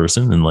a real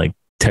person and like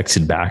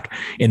texted back,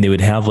 and they would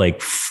have like,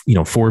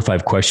 4 or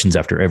 5 questions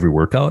after every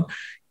workout,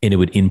 and it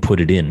would input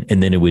it in.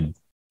 And then it would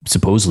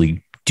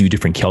supposedly do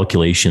different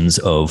calculations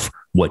of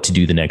what to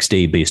do the next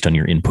day based on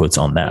your inputs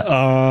on that.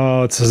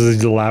 Oh, it's an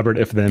elaborate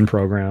if-then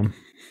program.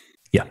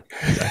 Yeah,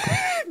 exactly.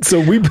 So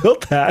we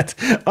built that.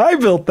 I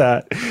built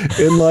that.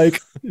 And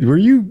like,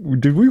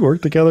 did we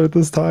work together at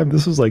this time?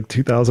 This was like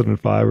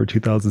 2005 or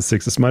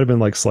 2006. This might've been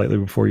like slightly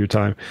before your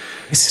time.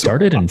 It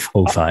started in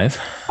 05.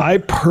 I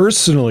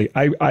personally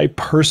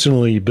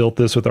built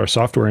this with our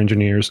software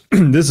engineers.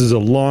 This is a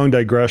long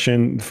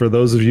digression. For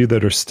those of you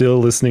that are still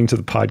listening to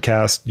the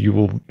podcast,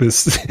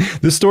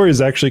 this story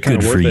is actually kind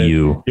of worth it. Good for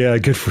you. Yeah,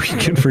 good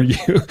for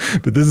you.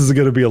 But this is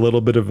going to be a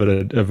little bit of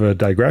a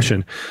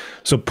digression.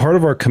 So part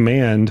of our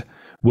command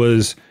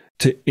was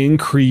to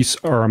increase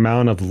our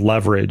amount of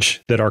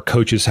leverage that our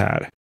coaches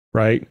had,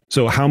 right?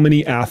 So how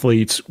many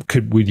athletes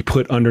could we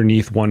put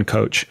underneath one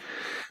coach?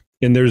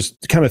 And there's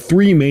kind of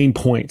three main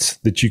points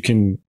that you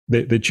can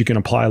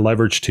apply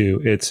leverage to.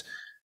 It's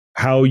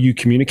how you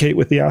communicate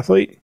with the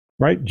athlete,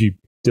 right? You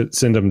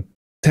send them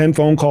 10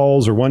 phone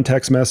calls or one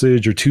text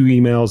message or 2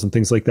 emails and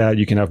things like that.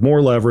 You can have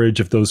more leverage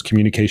if those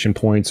communication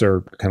points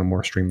are kind of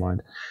more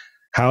streamlined.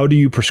 How do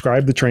you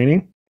prescribe the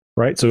training?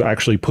 Right. So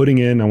actually putting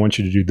in, I want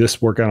you to do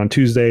this workout on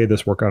Tuesday,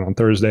 this workout on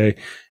Thursday.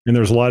 And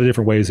there's a lot of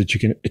different ways that you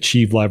can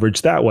achieve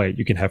leverage that way.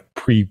 You can have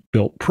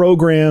pre-built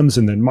programs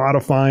and then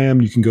modify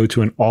them. You can go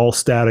to an all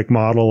static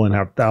model and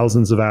have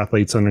thousands of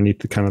athletes underneath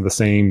the kind of the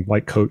same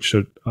like coach,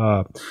 so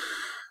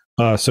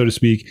to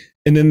speak.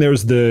 And then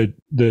there's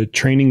the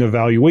training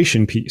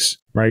evaluation piece,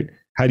 right?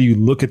 How do you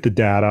look at the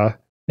data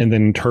and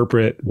then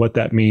interpret what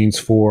that means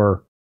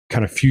for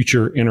kind of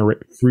future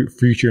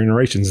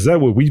iterations?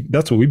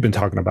 That's what we've been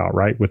talking about,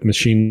 right? With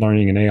machine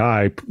learning and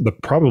AI,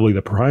 probably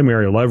the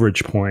primary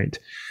leverage point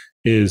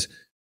is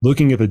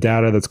looking at the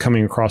data that's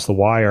coming across the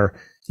wire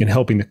and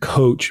helping the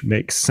coach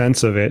make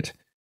sense of it,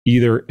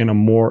 either in a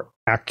more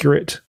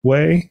accurate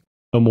way,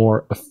 a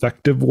more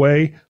effective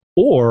way,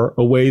 or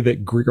a way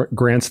that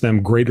grants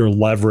them greater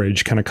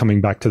leverage, kind of coming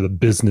back to the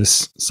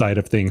business side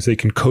of things. They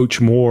can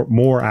coach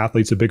more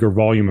athletes, a bigger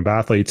volume of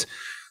athletes,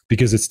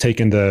 because it's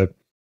taken the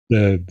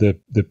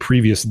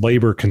previous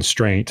labor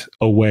constraint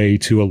away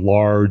to a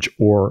large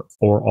or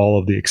all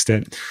of the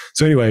extent.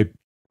 So anyway,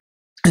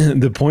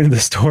 the point of the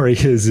story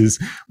is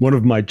one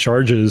of my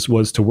charges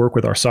was to work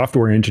with our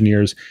software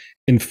engineers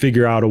and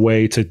figure out a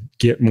way to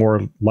get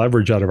more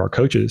leverage out of our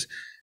coaches.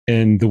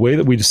 And the way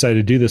that we decided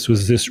to do this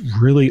was this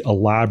really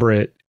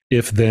elaborate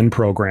if-then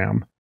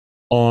program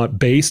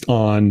based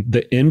on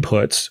the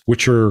inputs,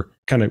 which are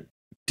kind of,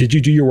 did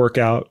you do your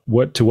workout?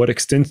 To what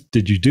extent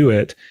did you do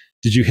it?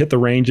 Did you hit the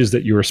ranges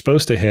that you were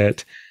supposed to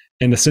hit?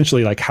 And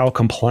essentially like how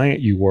compliant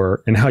you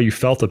were and how you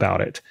felt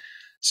about it.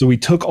 So we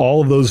took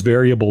all of those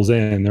variables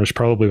in, there's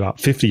probably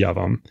about 50 of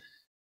them.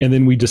 And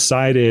then we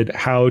decided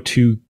how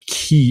to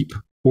keep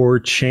or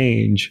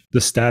change the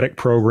static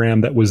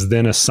program that was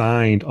then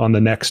assigned on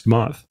the next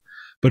month.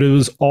 But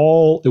it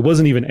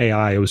wasn't even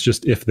AI. It was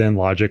just if-then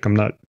logic. I'm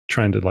not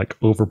trying to like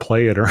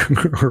overplay it or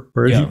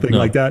anything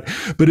like that.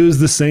 But it was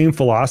the same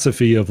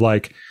philosophy of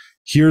like,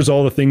 here's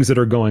all the things that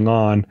are going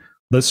on.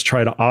 Let's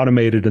try to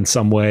automate it in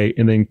some way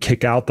and then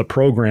kick out the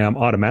program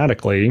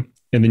automatically.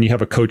 And then you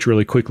have a coach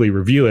really quickly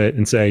review it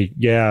and say,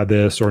 yeah,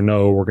 this, or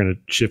no, we're going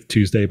to shift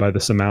Tuesday by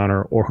this amount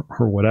or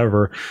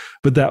whatever.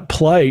 But that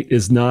plight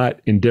is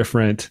not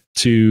indifferent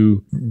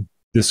to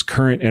this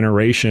current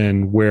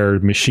iteration where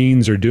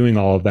machines are doing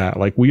all of that.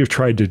 Like we've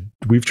tried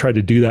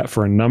to do that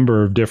for a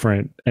number of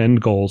different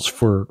end goals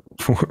for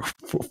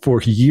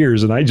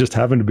years. And I just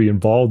happen to be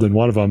involved in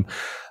one of them.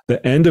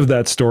 The end of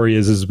that story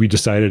is we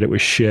decided it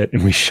was shit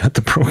and we shut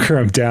the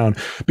program down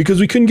because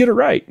we couldn't get it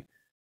right.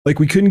 Like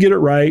we couldn't get it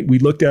right. We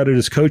looked at it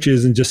as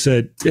coaches and just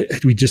said,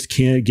 we just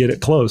can't get it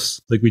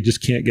close. Like we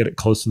just can't get it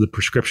close to the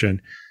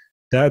prescription.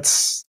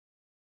 That's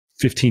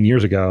 15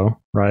 years ago,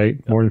 right?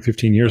 More than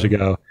 15 years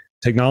ago.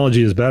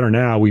 Technology is better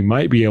now. We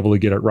might be able to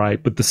get it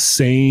right, but the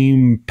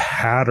same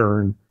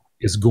pattern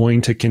is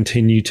going to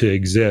continue to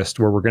exist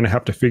where we're going to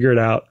have to figure it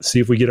out, see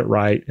if we get it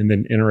right, and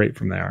then iterate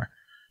from there.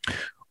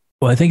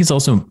 Well, I think it's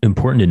also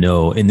important to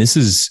know, and this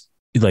is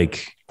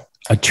like,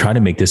 I try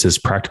to make this as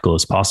practical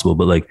as possible,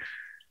 but like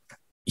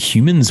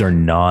humans are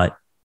not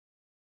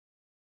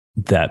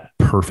that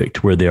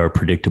perfect where they are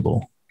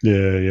predictable.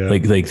 Yeah.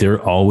 Like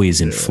they're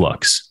always in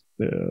flux,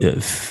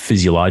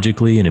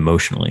 physiologically and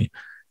emotionally.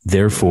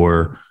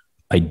 Therefore,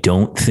 I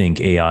don't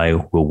think AI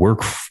will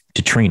work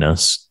to train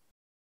us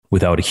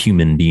without a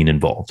human being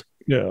involved.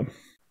 Yeah.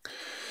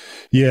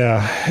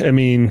 I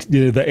mean,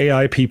 the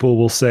AI people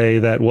will say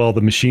that, well,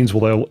 the machines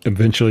will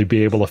eventually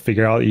be able to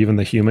figure out even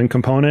the human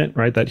component,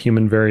 right? That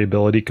human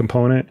variability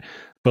component.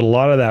 But a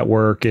lot of that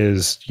work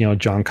is,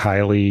 John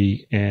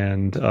Kiley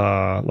and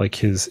like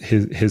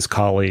his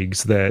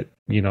colleagues that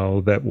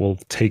will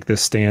take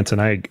this stance.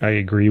 And I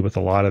agree with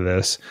a lot of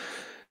this,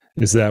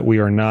 is that we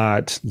are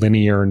not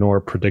linear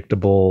nor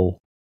predictable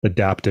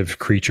adaptive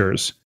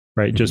creatures,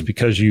 right? Mm-hmm. Just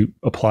because you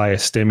apply a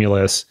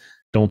stimulus,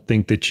 don't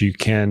think that you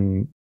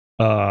can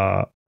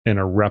in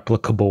a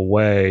replicable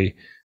way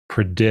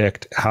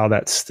predict how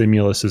that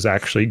stimulus is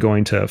actually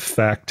going to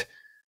affect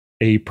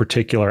a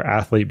particular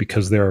athlete,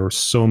 because there are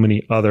so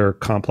many other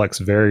complex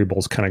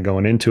variables kind of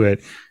going into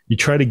it. You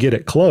try to get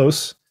it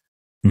close,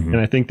 And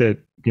I think that,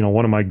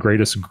 one of my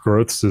greatest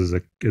growths as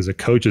a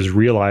coach is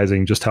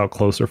realizing just how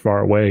close or far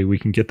away we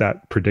can get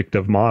that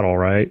predictive model,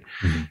 right?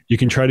 You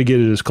can try to get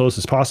it as close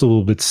as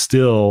possible, but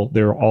still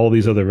there are all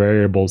these other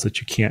variables that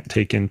you can't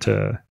take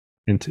into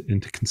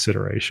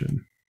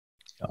consideration.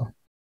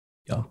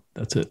 Yeah,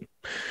 that's it.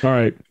 All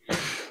right.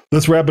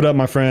 Let's wrap it up,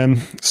 my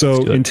friend.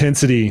 So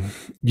intensity,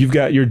 you've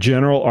got your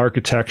general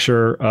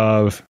architecture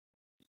of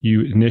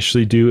you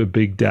initially do a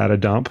big data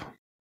dump.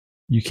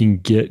 You can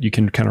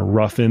kind of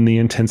rough in the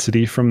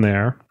intensity from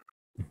there.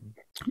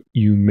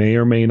 You may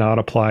or may not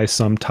apply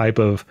some type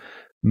of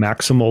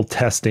maximal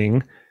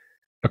testing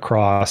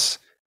across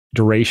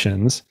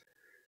durations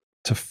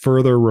to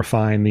further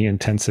refine the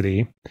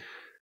intensity.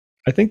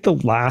 I think the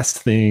last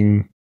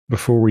thing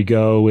before we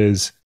go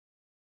is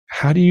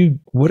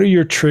what are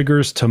your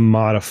triggers to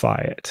modify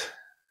it?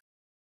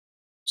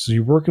 So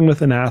you're working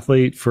with an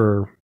athlete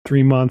for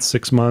 3 months,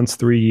 6 months,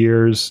 3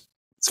 years,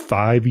 it's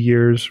 5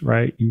 years,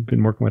 right? You've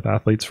been working with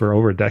athletes for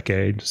over a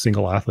decade,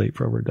 single athlete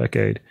for over a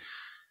decade.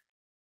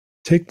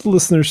 Take the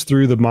listeners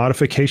through the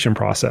modification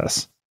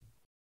process.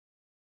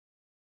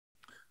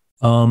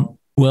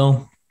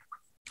 Well,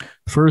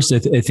 first,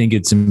 I think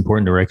it's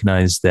important to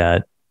recognize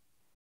that,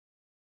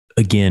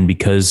 again,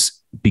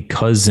 because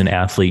an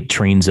athlete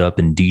trains up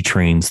and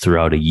detrains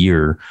throughout a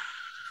year,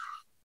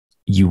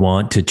 you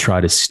want to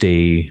try to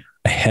stay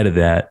ahead of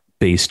that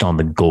based on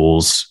the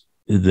goals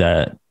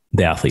that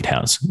the athlete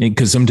has.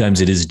 Because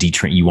sometimes it is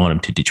detrain. You want them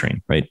to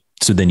detrain, right?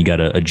 So then you got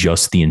to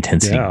adjust the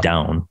intensity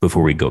down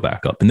before we go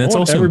back up. And that's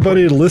also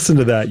everybody important to listen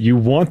to that. You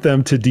want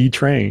them to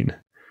detrain.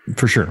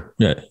 For sure.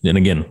 Yeah. And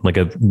again, like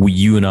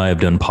you and I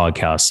have done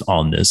podcasts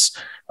on this,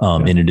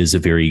 and it is a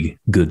very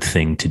good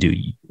thing to do.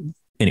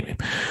 Anyway,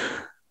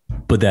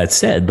 but that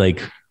said,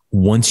 like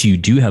once you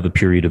do have a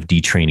period of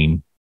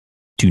detraining,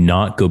 do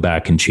not go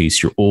back and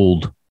chase your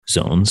old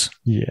zones.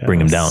 Bring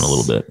them down a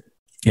little bit.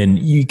 And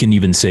you can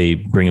even say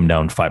bring them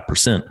down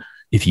 5%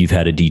 if you've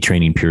had a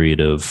detraining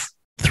period of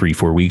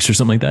 3-4 weeks or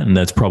something like that. And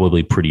that's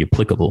probably pretty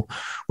applicable.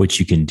 What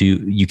you can do,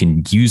 you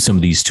can use some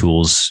of these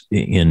tools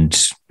and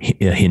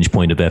a hinge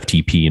point of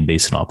FTP and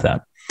base it off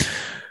that.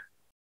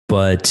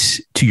 But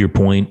to your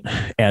point,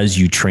 as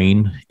you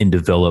train and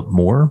develop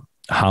more,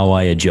 how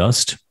I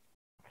adjust,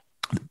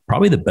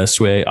 probably the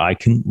best way I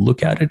can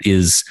look at it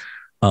is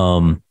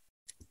to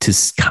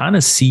kind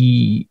of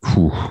see,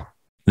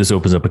 this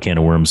opens up a can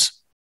of worms.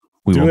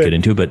 We won't get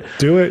into it, but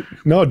do it.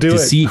 No, do it. To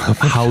see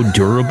how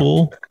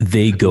durable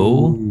they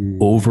go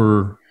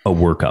over a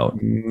workout.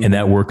 And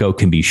that workout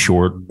can be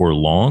short or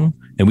long.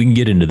 And we can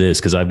get into this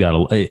because I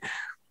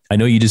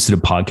know you just did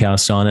a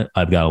podcast on it.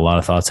 I've got a lot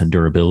of thoughts on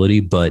durability,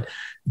 but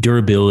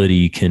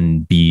durability can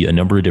be a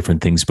number of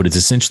different things, but it's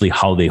essentially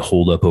how they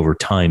hold up over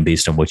time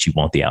based on what you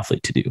want the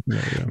athlete to do.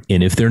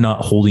 And if they're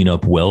not holding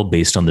up well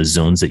based on the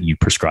zones that you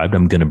prescribed,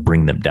 I'm going to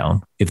bring them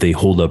down. If they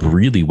hold up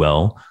really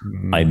well,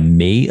 I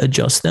may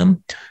adjust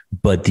them.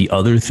 But the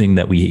other thing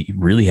that we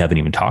really haven't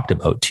even talked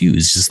about too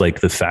is just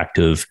like the fact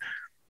of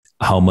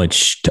how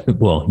much,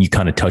 you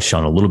kind of touched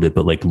on a little bit,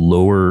 but like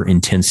lower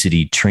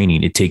intensity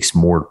training, it takes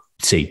more,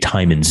 say,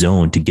 time and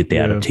zone to get the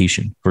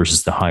adaptation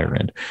versus the higher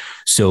end.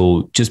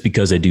 So just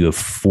because I do a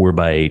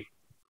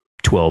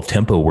 4x12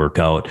 tempo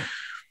workout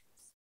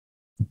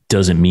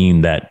doesn't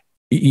mean that,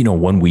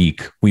 1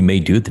 week we may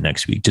do it the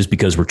next week just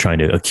because we're trying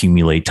to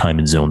accumulate time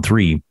in zone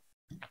 3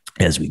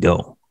 as we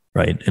go.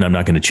 Right. And I'm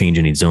not going to change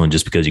any zone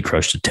just because you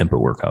crushed a tempo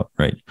workout.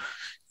 Right.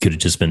 Could have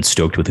just been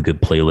stoked with a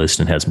good playlist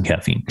and had some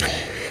caffeine.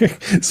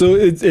 So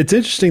it's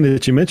interesting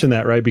that you mentioned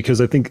that, right?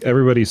 Because I think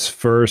everybody's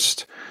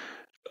first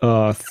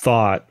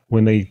thought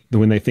when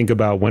they think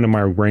about when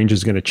my range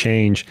is going to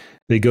change,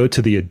 they go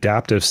to the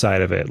adaptive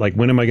side of it. Like,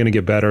 when am I going to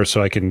get better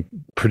so I can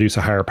produce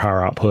a higher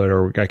power output,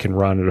 or I can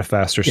run at a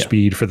faster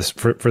speed for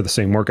the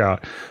same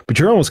workout? But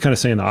you're almost kind of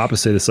saying the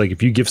opposite. It's like,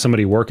 if you give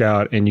somebody a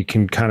workout and you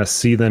can kind of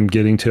see them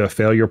getting to a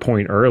failure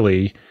point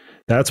early,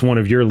 that's one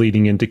of your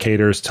leading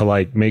indicators to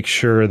like make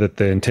sure that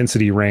the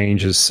intensity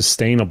range is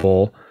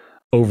sustainable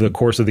over the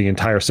course of the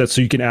entire set,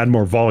 so you can add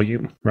more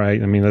volume,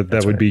 right? I mean,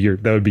 that would be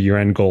your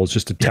end goal, is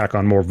just to tack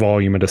on more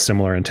volume at a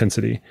similar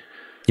intensity.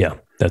 Yeah,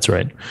 that's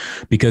right.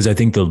 Because I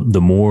think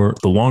the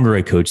longer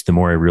I coach, the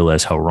more I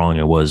realize how wrong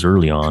I was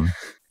early on.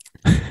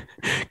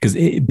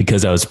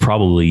 Because I was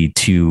probably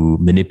too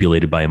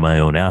manipulated by my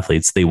own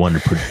athletes. They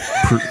wanted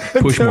to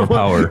push more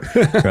power,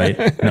 right?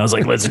 And I was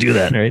like, let's do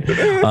that, right?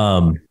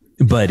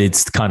 But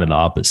it's kind of the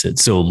opposite.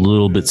 So a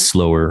little bit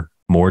slower,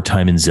 more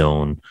time in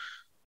zone,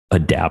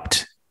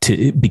 adapt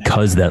to,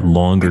 because that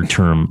longer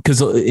term,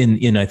 because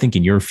I think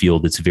in your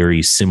field, it's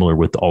very similar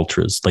with the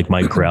ultras, like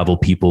my gravel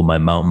people, my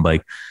mountain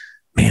bike,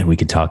 man, we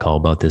could talk all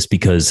about this,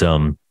 because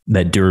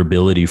that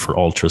durability for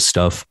ultra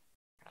stuff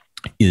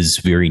is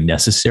very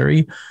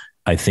necessary.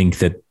 I think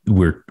that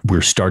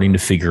we're starting to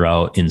figure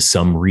out in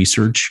some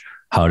research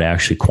how to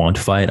actually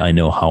quantify it. I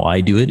know how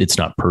I do it. It's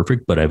not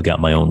perfect, but I've got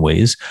my own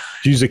ways.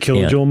 Do you use a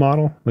kilojoule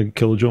model, like a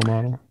kilojoule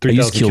model?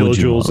 3,000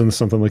 kilojoules and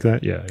something like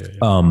that? Yeah.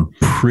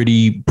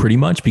 Pretty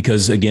much,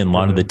 because again, a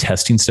lot of the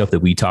testing stuff that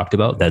we talked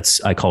about,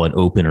 I call it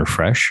open or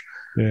fresh.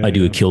 I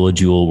do a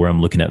kilojoule where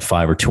I'm looking at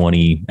 5 or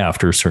 20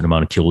 after a certain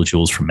amount of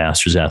kilojoules for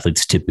masters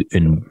athletes,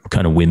 and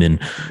kind of women,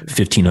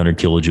 1,500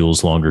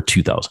 kilojoules longer,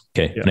 2,000.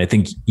 Okay. Yeah. And I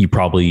think you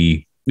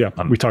probably...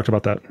 we talked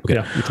about that. Okay.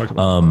 Yeah, we talked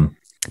about that.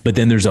 But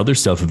then there's other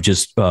stuff of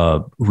just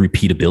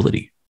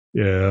repeatability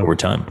over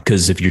time.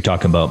 Because if you're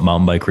talking about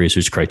mountain bike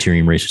racers,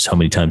 criterium racers, how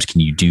many times can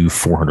you do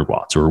 400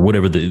 watts or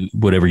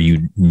whatever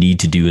you need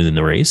to do in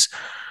the race?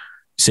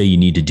 Say you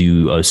need to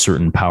do a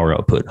certain power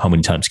output. How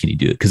many times can you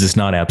do it? Because it's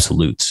not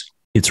absolutes,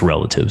 it's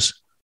relatives.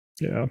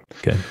 Yeah.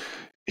 Okay.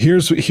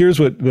 Here's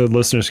what the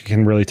listeners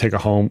can really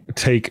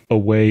take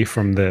away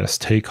from this.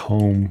 Take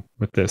home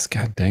with this.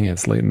 God dang it!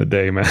 It's late in the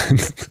day, man.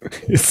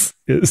 it's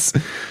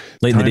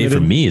late in the day for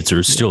me. It's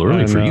still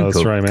early for you.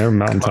 That's right, man.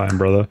 Mountain time,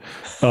 brother.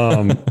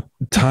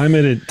 Time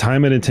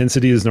and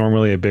intensity is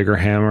normally a bigger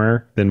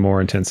hammer than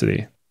more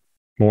intensity.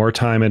 More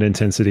time and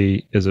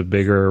intensity is a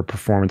bigger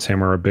performance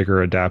hammer, a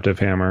bigger adaptive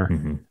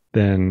hammer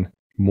than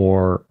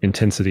more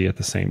intensity at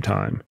the same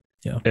time.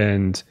 Yeah.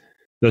 And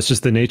that's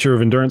just the nature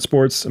of endurance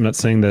sports. I'm not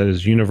saying that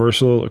is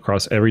universal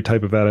across every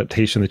type of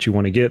adaptation that you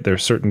want to get.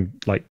 There's certain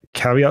like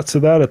caveats to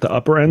that at the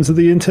upper ends of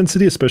the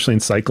intensity, especially in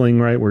cycling,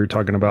 right? Where you're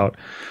talking about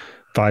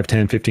 5,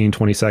 10, 15,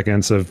 20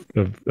 seconds of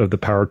the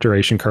power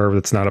duration curve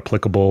that's not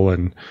applicable,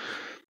 and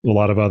a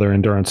lot of other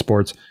endurance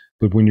sports.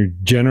 But when you're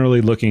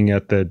generally looking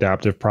at the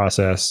adaptive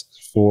process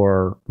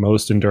for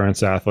most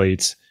endurance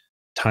athletes,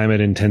 time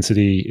and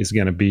intensity is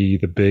going to be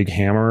the big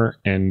hammer.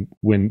 And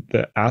when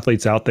the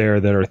athletes out there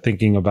that are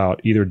thinking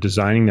about either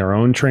designing their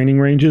own training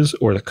ranges,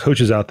 or the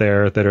coaches out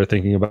there that are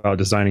thinking about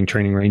designing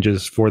training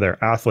ranges for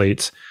their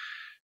athletes,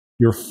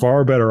 you're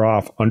far better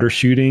off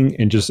undershooting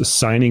and just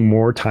assigning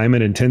more time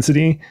and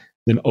intensity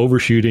than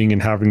overshooting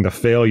and having the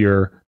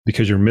failure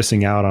because you're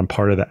missing out on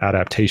part of the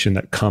adaptation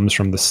that comes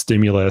from the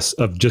stimulus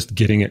of just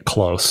getting it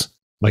close.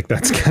 Like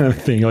that's kind of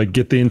thing, like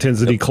get the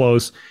intensity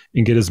close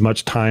and get as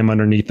much time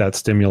underneath that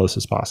stimulus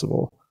as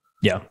possible.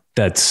 Yeah,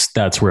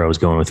 that's where I was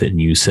going with it.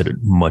 And you said it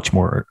much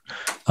more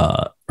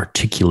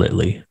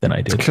articulately than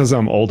I did. Because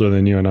I'm older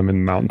than you and I'm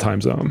in mountain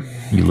time zone.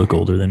 You look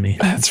older than me.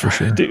 That's for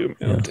sure. Dude,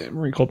 damn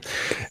wrinkled.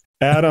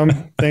 Adam,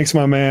 thanks,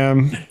 my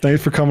man.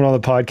 Thanks for coming on the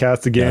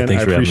podcast again.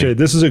 I appreciate it.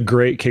 This is a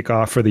great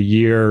kickoff for the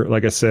year.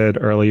 Like I said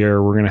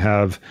earlier, we're going to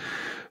have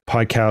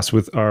podcast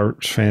with our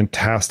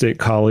fantastic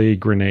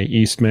colleague Renee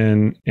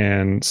Eastman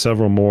and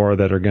several more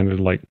that are going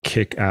to like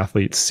kick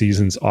athletes'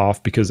 seasons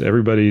off, because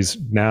everybody's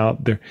now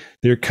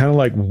they're kind of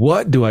like,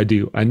 what do I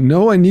do? I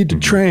know I need to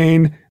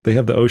train. They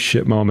have the oh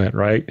shit moment,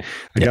 right?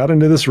 I got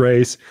into this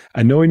race.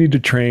 I know I need to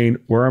train.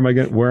 Where am I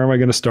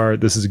going to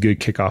start? This is a good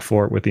kickoff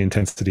for it with the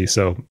intensity.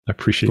 So I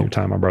appreciate your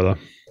time, my brother.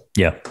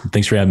 Yeah,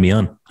 thanks for having me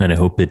on, and I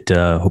hope it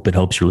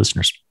helps your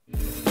listeners.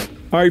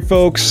 All right,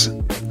 folks,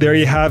 there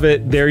you have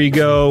it. There you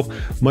go.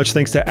 Much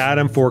thanks to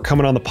Adam for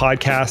coming on the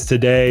podcast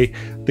today.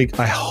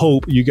 I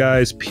hope you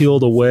guys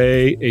peeled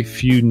away a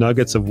few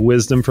nuggets of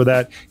wisdom for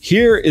that.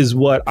 Here is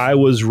what I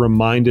was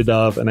reminded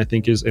of, and I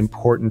think is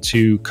important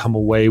to come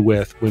away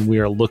with when we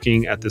are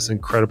looking at this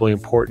incredibly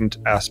important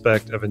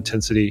aspect of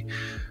intensity.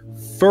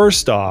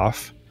 First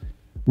off,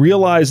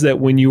 realize that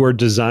when you are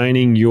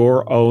designing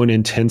your own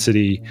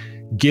intensity,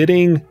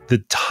 getting the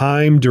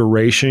time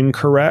duration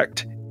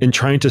correct and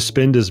trying to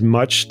spend as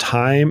much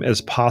time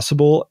as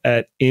possible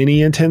at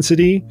any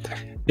intensity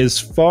is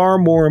far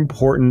more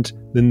important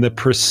than the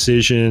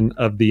precision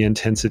of the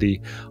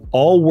intensity.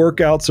 All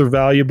workouts are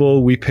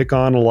valuable. We pick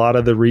on a lot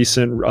of the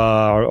recent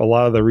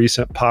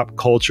pop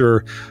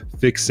culture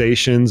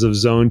fixations of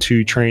zone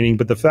 2 training,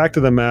 but the fact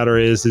of the matter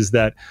is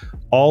that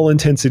all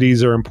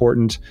intensities are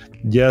important.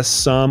 Yes,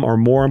 some are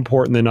more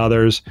important than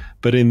others,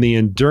 but in the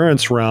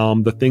endurance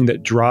realm, the thing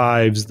that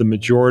drives the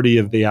majority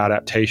of the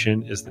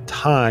adaptation is the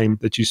time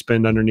that you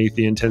spend underneath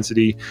the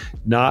intensity,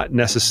 not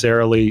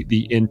necessarily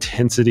the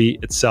intensity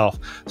itself.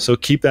 So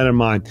keep that in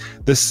mind.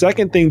 The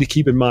second thing to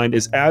keep in mind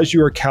is as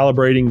you are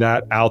calibrating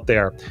that out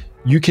there,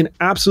 you can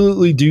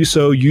absolutely do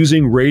so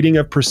using rating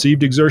of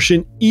perceived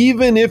exertion,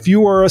 even if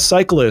you are a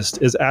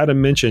cyclist, as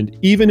Adam mentioned,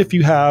 even if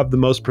you have the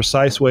most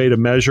precise way to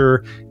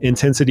measure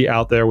intensity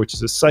out there, which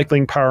is a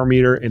cycling power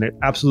meter, and it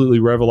absolutely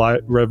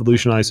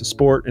revolutionized the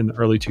sport in the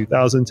early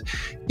 2000s.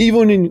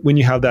 Even when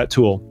you have that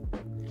tool,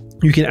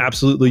 you can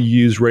absolutely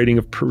use rating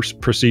of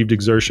perceived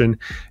exertion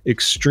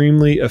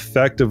extremely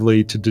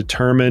effectively to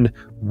determine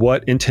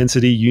what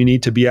intensity you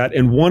need to be at.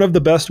 And one of the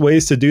best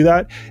ways to do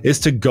that is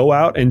to go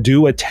out and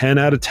do a 10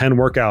 out of 10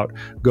 workout.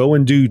 Go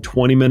and do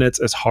 20 minutes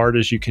as hard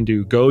as you can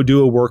do. Go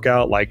do a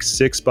workout like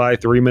 6 by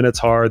 3 minutes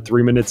hard,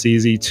 3 minutes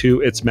easy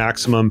to its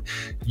maximum.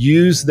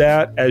 Use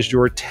that as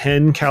your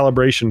 10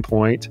 calibration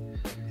point.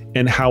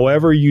 And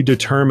however you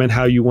determine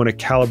how you want to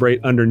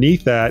calibrate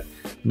underneath that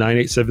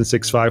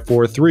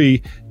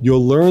 9876543,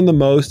 you'll learn the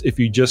most if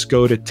you just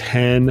go to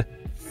 10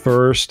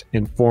 first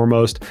and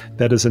foremost.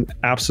 That is an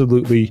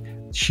absolutely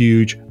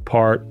huge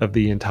part of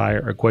the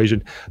entire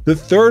equation. The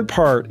third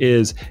part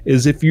is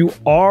if you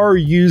are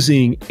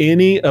using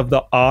any of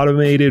the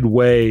automated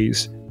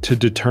ways to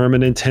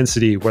determine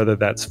intensity, whether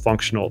that's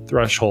functional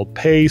threshold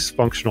pace,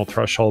 functional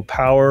threshold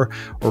power,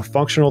 or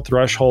functional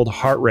threshold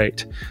heart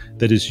rate,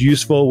 that is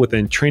useful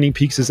within Training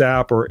Peaks'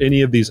 app or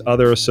any of these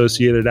other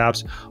associated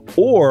apps,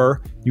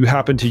 or you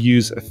happen to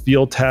use a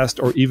field test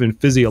or even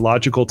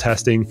physiological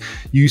testing,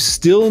 you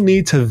still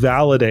need to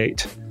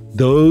validate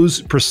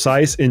those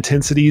precise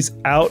intensities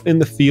out in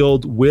the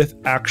field with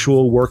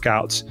actual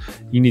workouts.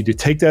 You need to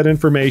take that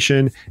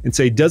information and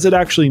say, does it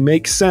actually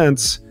make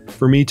sense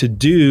for me to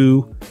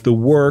do the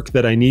work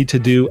that I need to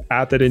do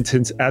at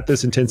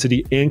this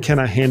intensity, and can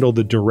I handle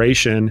the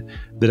duration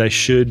that I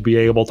should be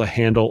able to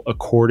handle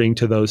according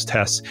to those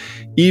tests?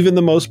 Even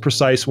the most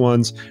precise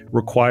ones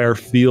require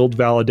field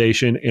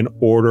validation in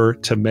order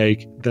to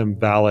make them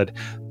valid.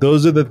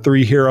 Those are the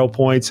 3 hero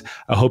points.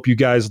 I hope you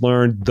guys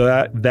learned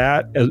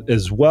that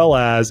as well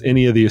as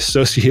any of the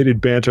associated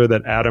banter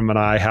that Adam and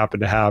I happen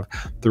to have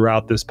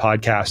throughout this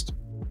podcast.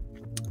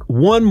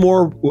 One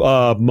more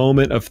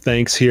moment of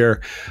thanks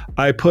here.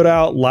 I put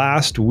out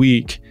last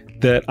week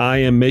that I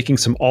am making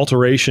some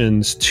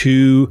alterations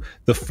to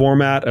the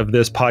format of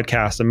this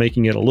podcast. I'm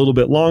making it a little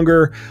bit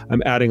longer.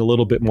 I'm adding a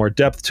little bit more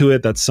depth to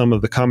it. That's some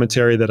of the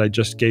commentary that I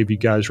just gave you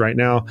guys right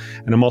now.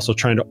 And I'm also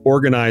trying to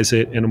organize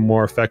it in a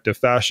more effective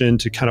fashion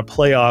to kind of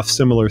play off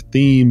similar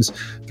themes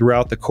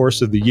throughout the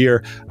course of the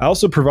year. I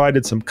also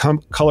provided some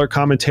color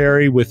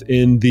commentary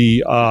within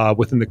the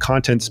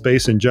content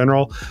space in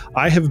general.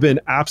 I have been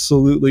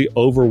absolutely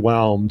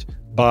overwhelmed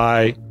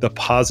by the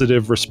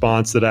positive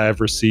response that I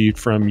have received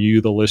from you,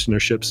 the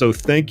listenership. So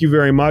thank you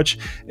very much.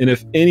 And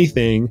if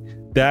anything,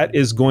 that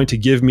is going to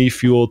give me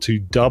fuel to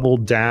double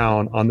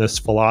down on this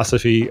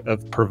philosophy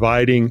of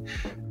providing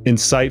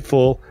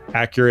insightful,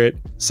 accurate,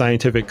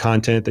 scientific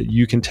content that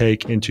you can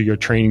take into your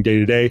training day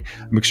to day.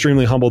 I'm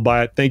extremely humbled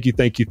by it. Thank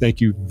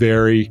you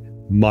very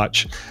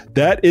much.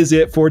 That is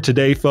it for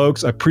today,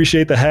 folks. I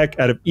appreciate the heck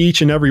out of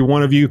each and every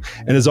one of you.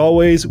 And as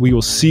always, we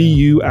will see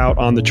you out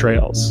on the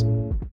trails.